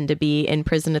happened to be in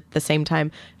prison at the same time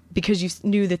because you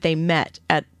knew that they met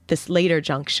at this later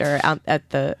juncture at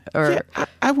the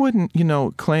I wouldn't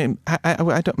claim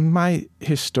I don't, my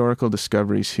historical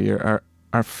discoveries here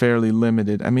are fairly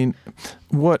limited. I mean,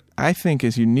 what I think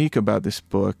is unique about this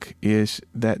book is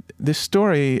that this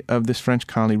story of this French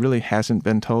colony really hasn't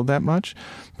been told that much,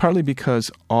 partly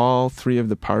because all three of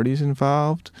the parties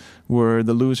involved were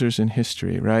the losers in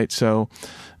history, right? So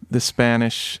the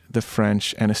Spanish, the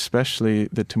French, and especially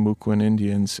the Timucuan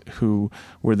Indians, who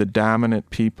were the dominant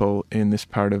people in this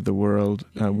part of the world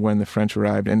when the French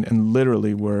arrived, and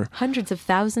literally were hundreds of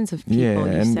thousands of people.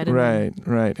 Right,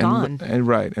 gone.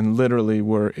 And literally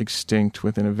were extinct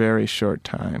within a very short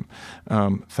time,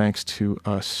 thanks to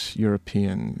us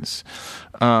Europeans,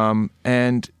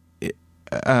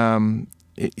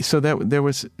 so that there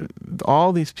was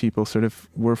all these people sort of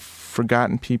were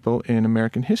forgotten people in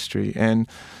American history, and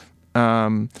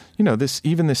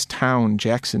this town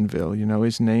Jacksonville,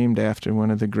 is named after one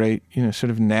of the great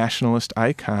sort of nationalist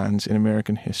icons in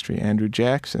American history, Andrew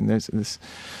Jackson.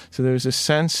 So there's a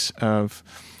sense of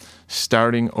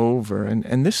starting over,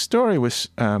 and this story was.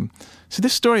 So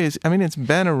this story is, it's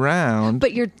been around.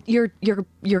 But you're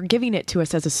giving it to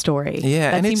us as a story.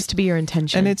 Yeah. That seems to be your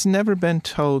intention. And it's never been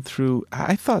told through,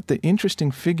 I thought the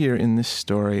interesting figure in this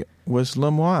story was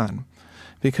Le Moyne,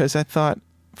 because I thought,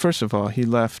 first of all, he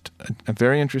left a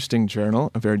very interesting journal,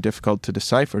 a very difficult to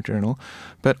decipher journal,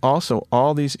 but also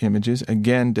all these images,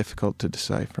 again, difficult to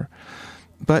decipher.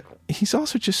 But he's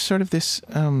also just sort of this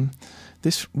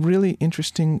really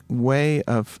interesting way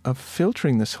of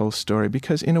filtering this whole story,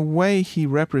 because in a way he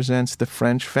represents the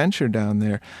French venture down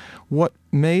there. What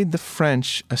made the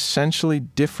French essentially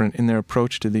different in their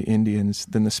approach to the Indians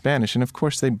than the Spanish, and of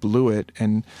course they blew it,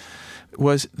 and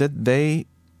was that they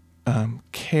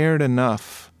cared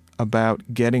enough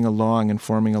about getting along and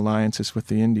forming alliances with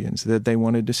the Indians that they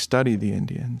wanted to study the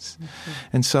Indians. Mm-hmm.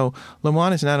 And so Le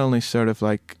Moyne is not only sort of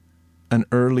like an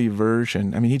early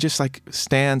version. He just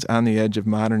stands on the edge of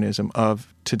modernism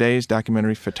of today's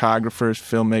documentary photographers,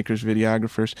 filmmakers,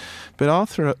 videographers, but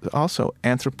also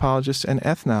anthropologists and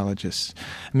ethnologists.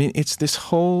 It's this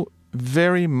whole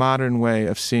very modern way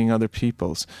of seeing other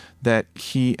peoples that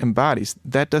he embodies.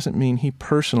 That doesn't mean he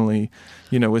personally,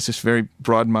 was this very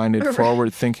broad-minded,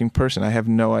 forward-thinking person. I have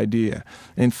no idea.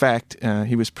 In fact,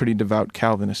 he was pretty devout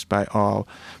Calvinist by all.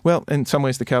 Well, in some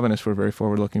ways, the Calvinists were very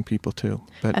forward-looking people too.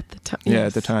 But at the time, yeah,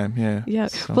 at the time, yeah. Yeah.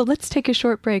 So. Well, let's take a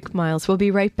short break, Miles. We'll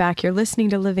be right back. You're listening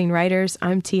to Living Writers.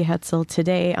 I'm T. Hetzel.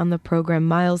 Today on the program,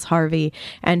 Miles Harvey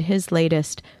and his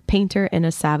latest, Painter in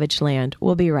a Savage Land.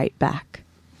 We'll be right back.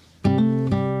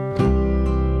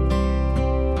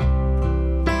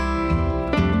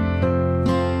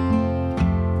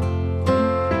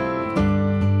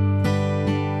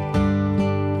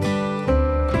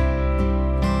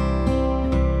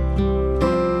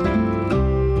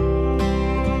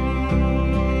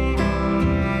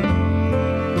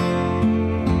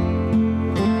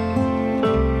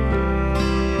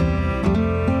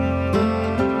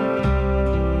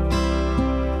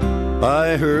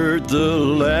 I heard the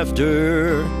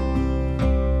laughter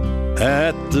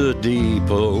at the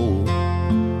depot,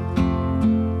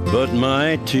 but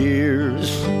my tears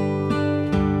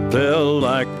fell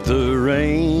like the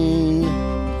rain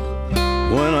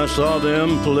when I saw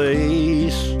them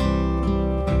place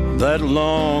that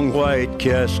long white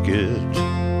casket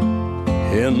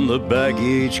in the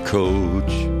baggage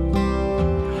coach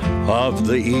of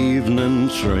the evening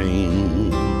train.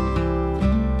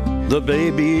 The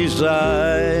baby's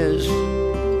eyes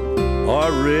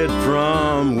are red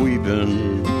from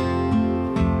weeping.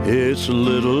 Its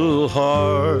little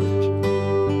heart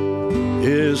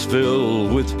is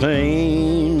filled with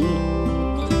pain.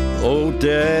 Oh,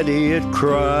 Daddy, it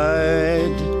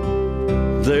cried,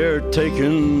 they're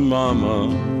taking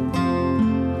Mama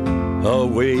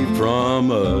away from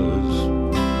us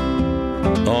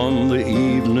on the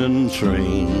evening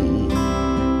train.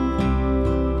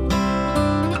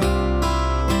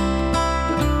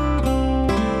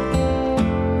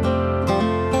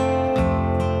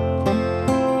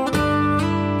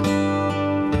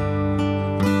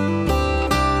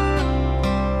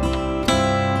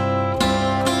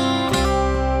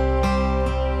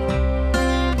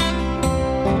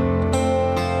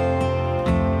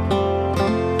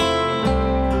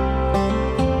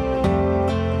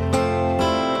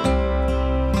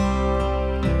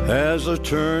 As I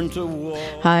turn to walk.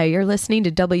 Hi, you're listening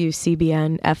to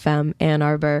WCBN FM Ann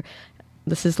Arbor.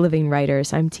 This is Living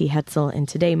Writers. I'm T. Hetzel, and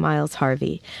today Miles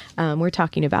Harvey. We're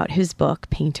talking about his book,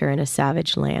 Painter in a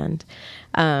Savage Land,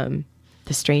 The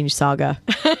Strange Saga.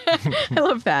 I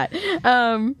love that.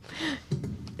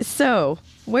 So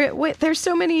there's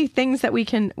so many things that we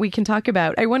can talk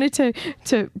about. I wanted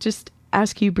to just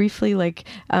ask you briefly,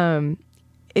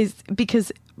 is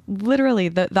because literally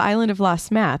the Island of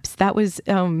Lost Maps, that was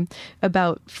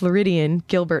about Floridian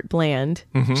Gilbert Bland,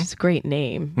 which is a great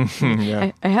name.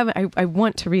 Yeah. I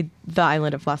want to read The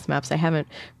Island of Lost Maps. I haven't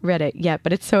read it yet,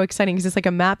 but it's so exciting because it's like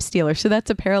a map stealer. So that's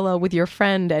a parallel with your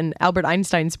friend and Albert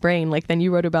Einstein's brain. Like then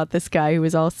you wrote about this guy who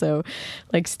was also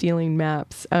like stealing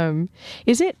maps.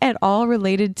 Is it at all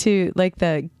related to like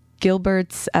the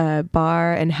Gilbert's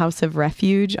Bar and House of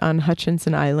Refuge on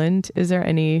Hutchinson Island? Is there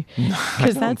any?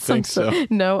 I don't think so.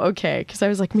 No, okay. Because I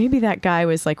was like, maybe that guy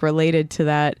was like related to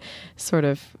that sort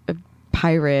of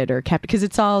pirate or captain. Because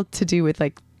it's all to do with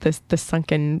like the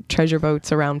sunken treasure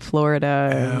boats around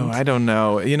Florida. Oh, I don't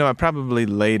know. You know, probably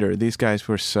later. These guys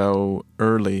were so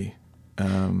early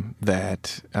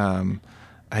that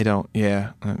I don't.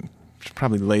 Yeah.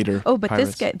 Probably later. Oh, but pirates.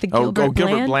 this guy, the Gilbert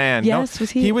Gilbert Bland. Yes, no, was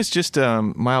he? He was just a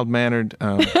mild-mannered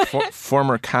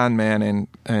former con man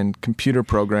and computer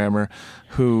programmer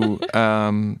who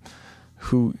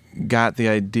got the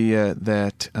idea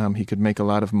that he could make a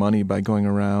lot of money by going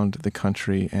around the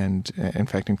country and, in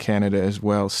fact, in Canada as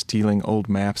well, stealing old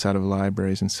maps out of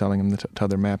libraries and selling them to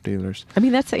other map dealers. I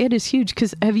mean, it is huge.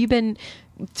 Because have you been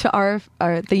to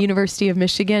the University of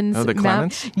Michigan's the map?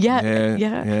 Clements? Yeah.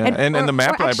 And the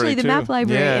map library actually, the too. map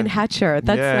library in Hatcher.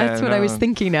 That's what I was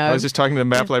thinking of. I was just talking to the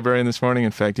map librarian this morning.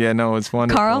 In fact, it's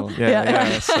wonderful. Carl?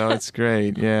 Yeah. So it's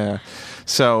great. Yeah.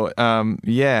 So and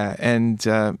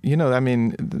I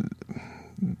mean,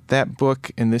 that book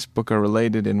and this book are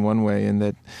related in one way in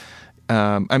that.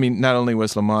 I mean, not only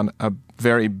was Lamont a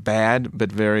very bad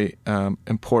but very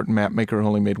important map maker who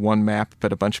only made one map,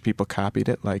 but a bunch of people copied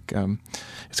it. Like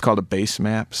it's called a base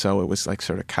map, so it was like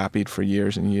sort of copied for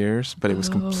years and years, but it was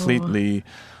completely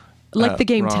like the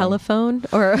game wrong. Telephone,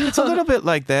 or it's a little bit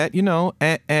like that,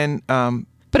 and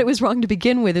but it was wrong to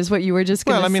begin with, is what you were just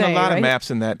going to say. Well, I mean, a lot right? of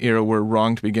maps in that era were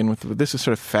wrong to begin with. But this is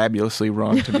sort of fabulously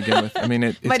wrong to begin with. I mean,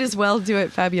 it might as well do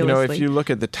it fabulously. If you look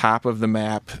at the top of the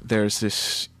map, there's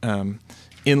this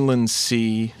inland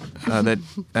sea that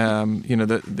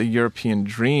the European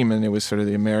dream, and it was sort of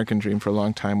the American dream for a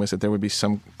long time, was that there would be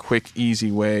some quick,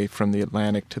 easy way from the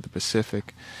Atlantic to the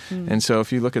Pacific. And so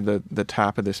if you look at the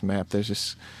top of this map, there's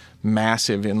this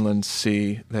massive inland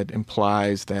sea that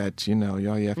implies that all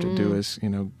you have to do is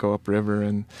go upriver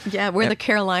and the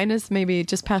Carolinas, maybe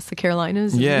just past the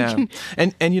Carolinas.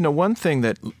 And one thing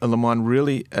that Lamont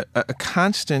really a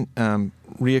constant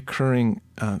reoccurring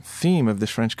theme of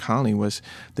this French colony was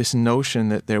this notion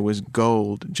that there was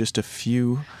gold just a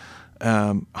few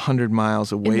 100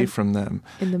 miles away from them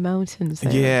in the mountains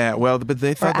there. Yeah, well, but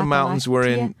they thought the mountains were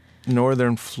in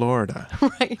northern Florida.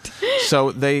 Right.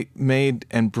 So they made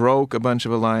and broke a bunch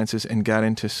of alliances and got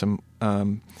into some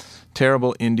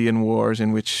terrible Indian wars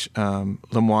in which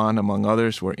Lemoine, among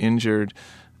others, were injured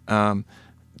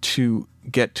to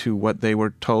get to what they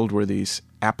were told were these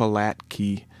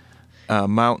Appalachian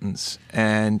mountains.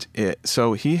 And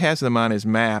so he has them on his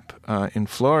map in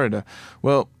Florida.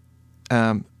 Well,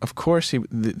 of course,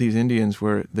 these Indians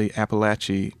were the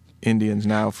Appalachian Indians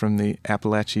now from the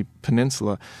Appalachian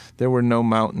Peninsula, there were no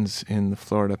mountains in the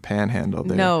Florida Panhandle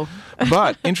there. No.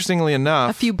 But interestingly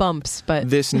enough, A few bumps, but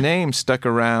this name stuck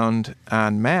around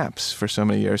on maps for so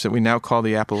many years that we now call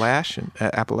the Appalachian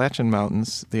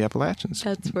Mountains the Appalachians.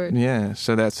 that's where. Yeah,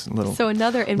 so that's a little So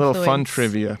another influence. little fun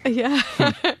trivia. Yeah.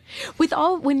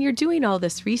 When you're doing all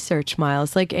this research,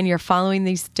 Miles, like, and you're following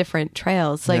these different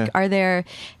trails, like, Yeah.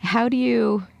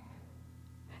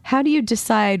 how do you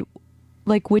decide,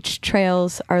 like, which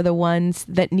trails are the ones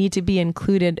that need to be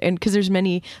included? And because there's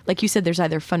many, like you said, there's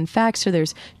either fun facts or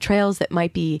there's trails that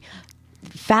might be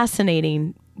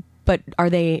fascinating, but are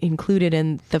they included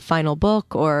in the final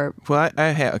book or? Well, I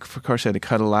had, of course, had to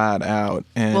cut a lot out.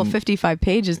 And, Well, 55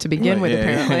 pages to begin with,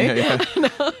 apparently.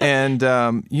 Yeah. And,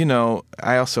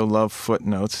 I also love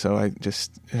footnotes, so I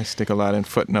stick a lot in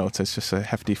footnotes. It's just a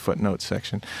hefty footnote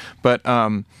section. But,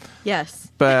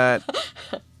 Yes.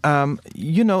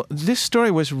 this story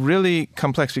was really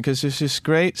complex because there's this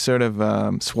great sort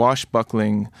of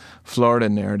swashbuckling Florida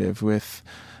narrative with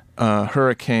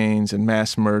hurricanes and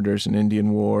mass murders and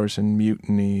Indian wars and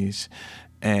mutinies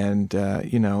and,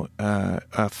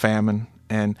 famine.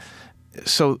 And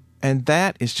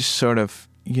that is just sort of,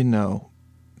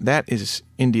 that is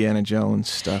Indiana Jones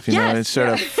stuff. Yes, It's sort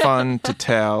of fun to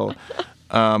tell.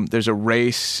 There's a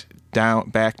race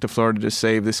back to Florida to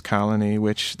save this colony,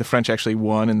 which the French actually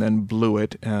won and then blew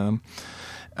it.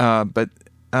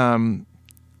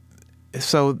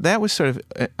 So that was sort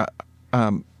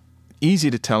of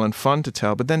easy to tell and fun to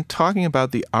tell. But then talking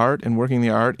about the art and working the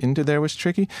art into there was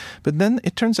tricky. But then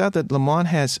it turns out that Lemoine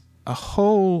has a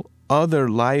whole other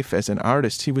life as an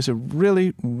artist. He was a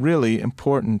really, really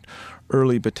important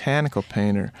early botanical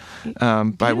painter,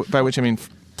 by which I mean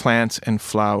plants and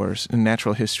flowers, a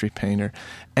natural history painter.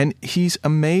 And he's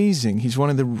amazing. He's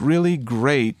one of the really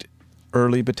great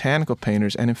early botanical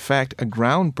painters, and in fact, a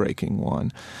groundbreaking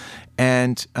one.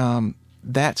 And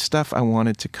that stuff I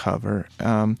wanted to cover.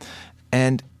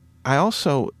 And I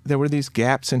also, there were these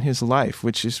gaps in his life,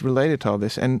 which is related to all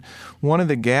this. And one of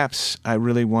the gaps I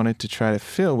really wanted to try to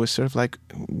fill was sort of like,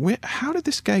 how did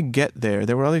this guy get there?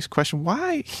 There were all these questions.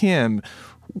 Why him?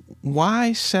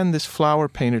 Why send this flower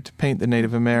painter to paint the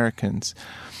Native Americans?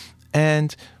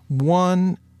 And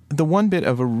the one bit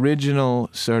of original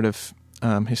sort of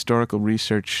historical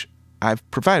research I've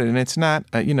provided, and it's not,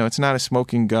 it's not a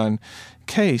smoking gun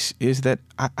case, is that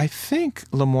I think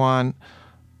Lemoine,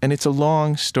 and it's a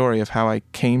long story of how I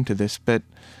came to this, but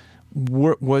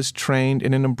was trained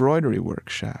in an embroidery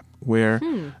workshop where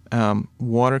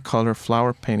watercolor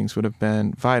flower paintings would have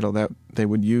been vital. That they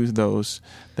would use those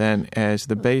then as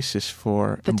the basis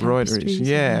for The embroideries.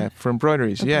 tapestries, For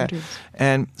embroideries, yeah.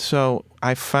 And so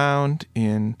I found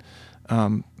in,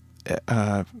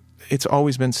 it's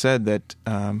always been said that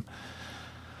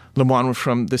Lemoine was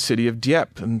from the city of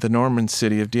Dieppe, the Norman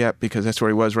city of Dieppe, because that's where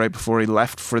he was right before he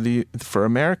left for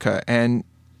America. And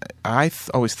I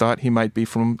always thought he might be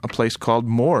from a place called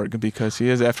Morgue, because he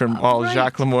is, after all, right.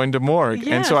 Jacques Lemoyne de Morgue. Yes.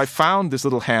 And so I found this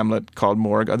little hamlet called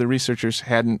Morgue. Other researchers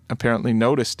hadn't apparently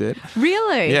noticed it.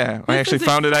 Really? Yeah, I actually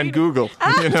found it on Google.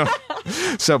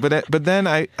 So, but then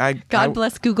I God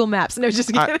bless Google Maps. No,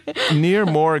 just kidding. near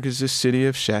Morgue is the city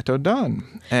of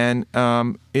Chateaudun, and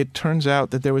it turns out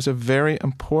that there was a very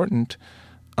important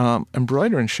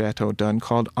embroiderer in Chateaudun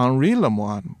called Henri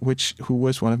Lemoine, who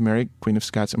was one of Mary Queen of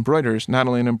Scots' embroiderers, not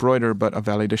only an embroiderer but a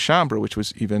valet de chambre, which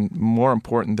was even more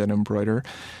important than embroiderer.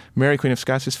 Mary Queen of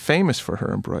Scots is famous for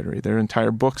her embroidery. There are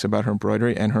entire books about her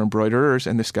embroidery and her embroiderers,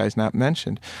 and this guy's not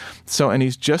mentioned. So, and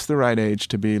he's just the right age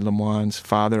to be Lemoine's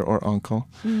father or uncle,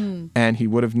 and he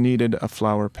would have needed a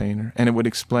flower painter, and it would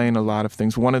explain a lot of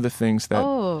things. One of the things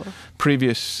that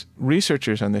previous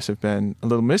researchers on this have been a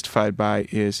little mystified by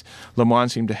is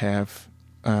Lemoine seemed to have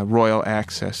royal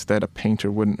access that a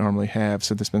painter wouldn't normally have.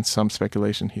 So there's been some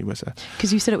speculation he was a...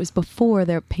 Because you said it was before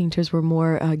their painters were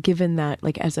more given that,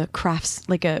 like, as a crafts,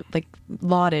 like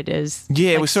lauded as... Yeah,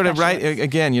 like, it was sort of right, specialists.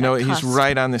 again, he's cusp.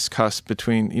 right on this cusp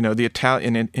between, the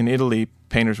Italian, in Italy,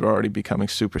 painters were already becoming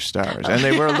superstars, and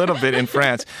they were a little bit in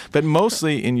France, but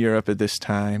mostly in Europe at this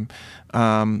time.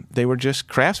 They were just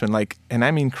craftsmen, like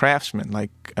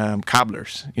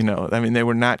cobblers, they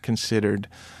were not considered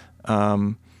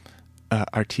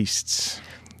artistes.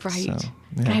 Right. So,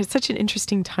 yeah. God, it's such an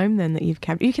interesting time then that you've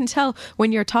captured. You can tell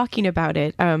when you're talking about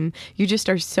it, you just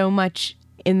are so much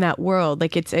in that world.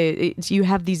 Like you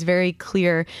have these very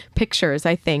clear pictures,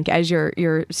 I think, as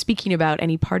you're speaking about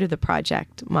any part of the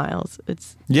project, Miles. I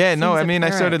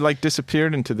sort of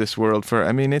disappeared into this world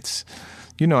it's,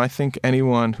 I think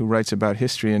anyone who writes about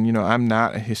history, and, I'm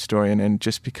not a historian, and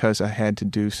just because I had to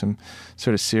do some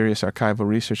sort of serious archival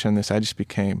research on this, I just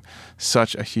became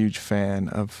such a huge fan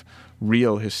of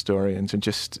real historians and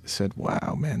just said,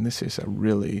 wow, man, this is a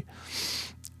really,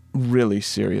 really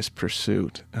serious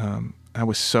pursuit. I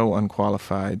was so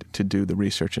unqualified to do the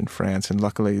research in France, and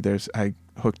luckily I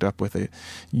hooked up with a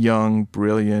young,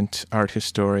 brilliant art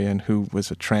historian who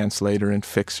was a translator and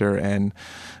fixer and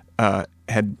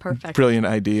had Perfect. brilliant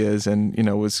ideas and,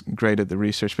 was great at the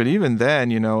research. But even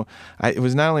then, it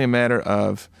was not only a matter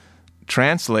of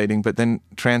translating, but then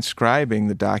transcribing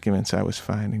the documents I was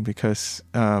finding, because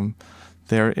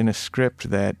they're in a script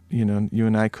that, you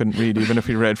and I couldn't read even if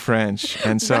we read French.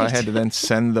 And so Right. I had to then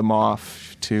send them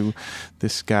off to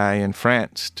this guy in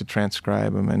France to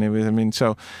transcribe them. And it was,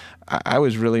 so I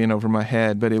was really in over my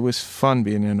head, but it was fun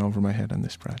being in over my head on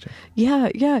this project. Yeah,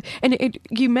 yeah. And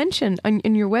you mentioned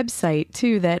in your website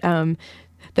too that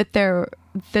that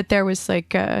there was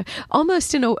like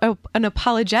almost in an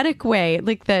apologetic way,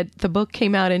 like that the book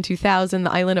came out in 2000,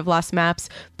 The Island of Lost Maps,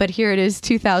 but here it is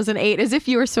 2008, as if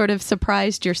you were sort of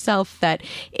surprised yourself that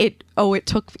it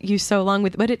took you so long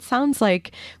but it sounds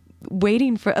like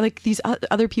waiting for, like, these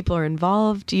other people are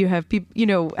involved. You have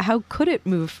people, how could it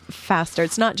move faster?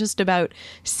 It's not just about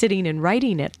sitting and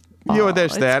writing it. There's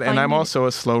It's that, and I'm finding- also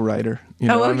a slow writer.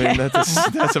 Okay.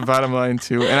 That's a bottom line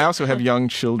too. And I also have young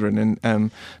children, and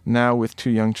now with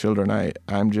 2 young children,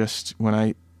 I'm just, when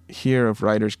I hear of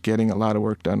writers getting a lot of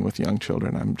work done with young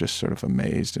children, I'm just sort of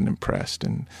amazed and impressed,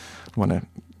 and want to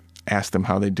ask them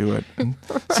how they do it. And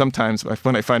sometimes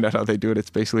when I find out how they do it,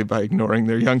 it's basically by ignoring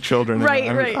their young children. Right,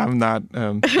 and right. I'm not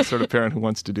the sort of parent who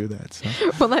wants to do that. So.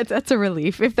 Well, that's a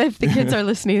relief. If the kids are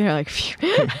listening, they're like,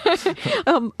 phew.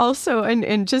 Also,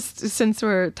 and just since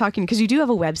we're talking, because you do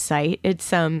have a website,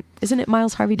 it's isn't it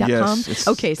milesharvey.com? Yes, it's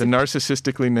okay. the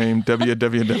narcissistically named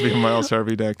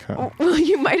www.milesharvey.com. Well,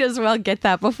 you might as well get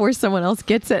that before someone else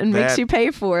gets it and makes That- you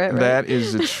pay for it. Right? That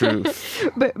is the truth.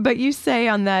 But you say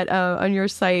on that on your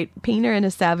site, Painter in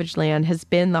a Savage Land has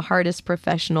been the hardest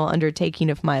professional undertaking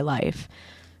of my life.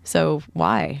 So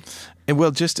why? And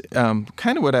well, just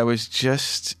kind of what I was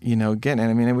just, getting at.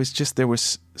 I mean, it was just, there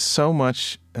was so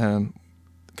much kind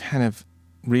of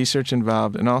research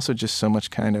involved, and also just so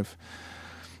much kind of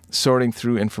sorting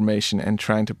through information and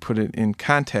trying to put it in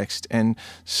context. And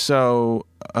so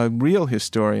a real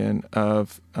historian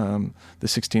of the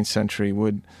 16th century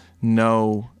would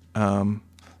know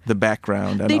the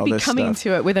background and They'd all be this coming stuff.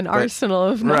 to it with an arsenal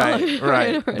of knowledge.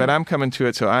 Right. But I'm coming to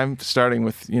it, so I'm starting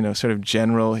with, sort of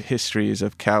general histories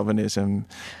of Calvinism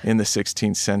in the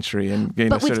 16th century, and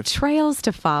But sort with of trails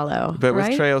to follow. but right?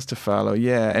 with trails to follow,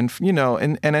 yeah. And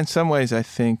and in some ways, I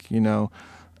think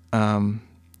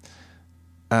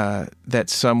that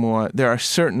somewhat there are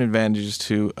certain advantages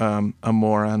to a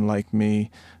moron like me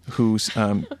who's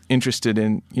interested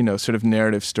in sort of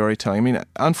narrative storytelling. I mean,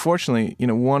 unfortunately,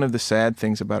 one of the sad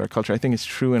things about our culture, I think it's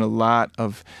true in a lot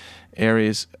of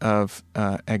areas of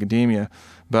academia,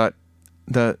 but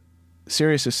the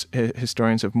serious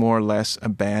historians have more or less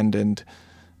abandoned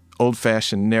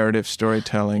old-fashioned narrative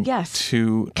storytelling Yes.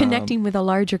 to Connecting with a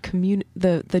larger community,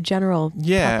 the general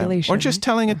population. or just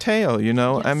telling a tale. I Yes.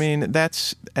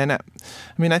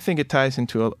 mean, I think it ties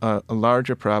into a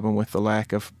larger problem with the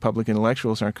lack of public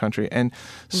intellectuals in our country. And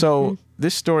so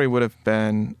this story would have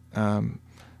been, I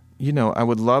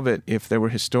would love it if there were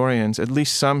historians, at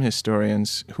least some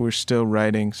historians, who are still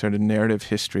writing sort of narrative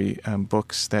history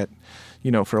books that,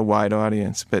 for a wide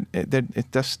audience. But it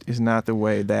just is not the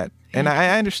way that. And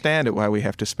I understand it, why we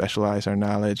have to specialize our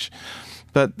knowledge.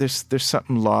 But there's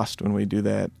something lost when we do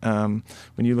that.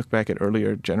 When you look back at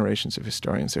earlier generations of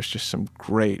historians, there's just some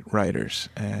great writers,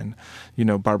 and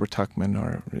Barbara Tuchman,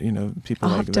 or people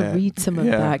I'll like have that. to read some of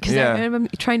that, because I'm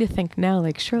trying to think now.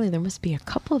 Like, surely there must be a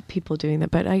couple of people doing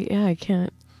that, but I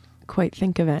can't quite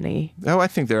think of any. Oh, I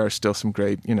think there are still some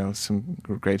great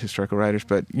historical writers,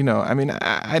 but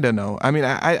I don't know. I mean,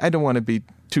 I don't want to be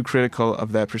too critical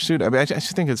of that pursuit. I mean, I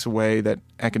just think it's the way that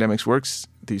academics works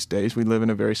these days. We live in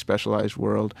a very specialized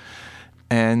world,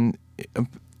 but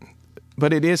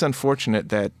it is unfortunate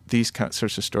that these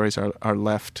sorts of stories are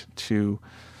left to,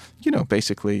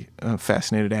 basically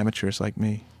fascinated amateurs like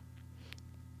me.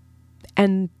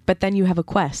 But then you have a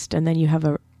quest, and then you have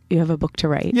a book to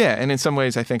write. Yeah, and in some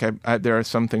ways, I think there are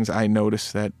some things I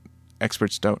notice that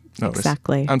experts don't notice.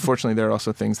 Exactly. Unfortunately, there are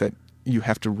also things that you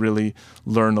have to really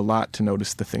learn a lot to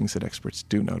notice the things that experts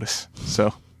do notice.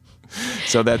 So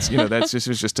that's this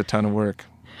is just a ton of work.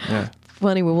 Yeah. Well,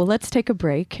 anyway, let's take a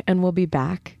break and we'll be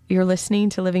back. You're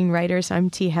listening to Living Writers. I'm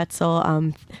T.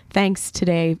 Hetzel. Thanks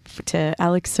today to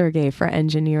Alex Sergey for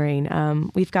engineering.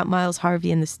 We've got Miles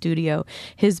Harvey in the studio.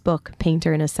 His book,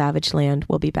 Painter in a Savage Land.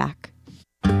 We'll be back.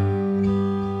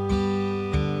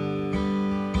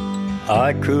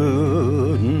 I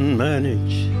couldn't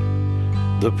manage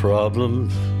the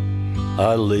problems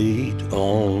I laid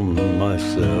on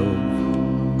myself,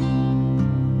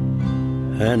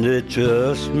 and it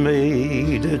just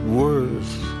made it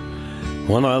worse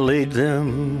when I laid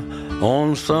them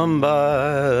on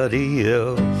somebody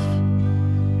else.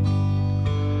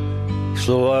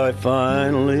 So I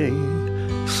finally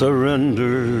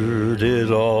surrendered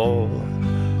it all,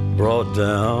 brought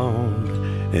down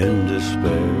in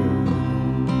despair.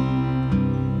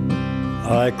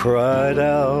 I cried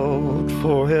out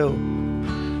for help,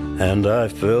 and I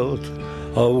felt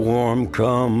a warm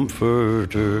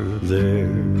comforter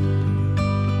there.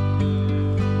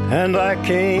 And I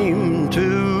came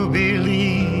to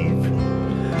believe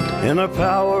in a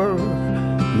power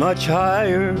much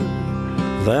higher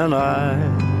than I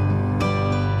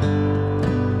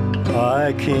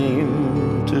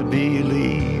came to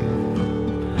believe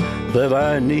that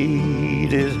I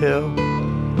needed help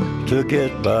to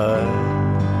get by.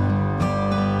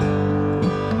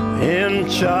 In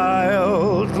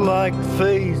childlike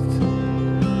faith,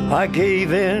 I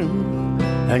gave in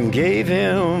and gave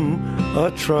him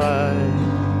a try.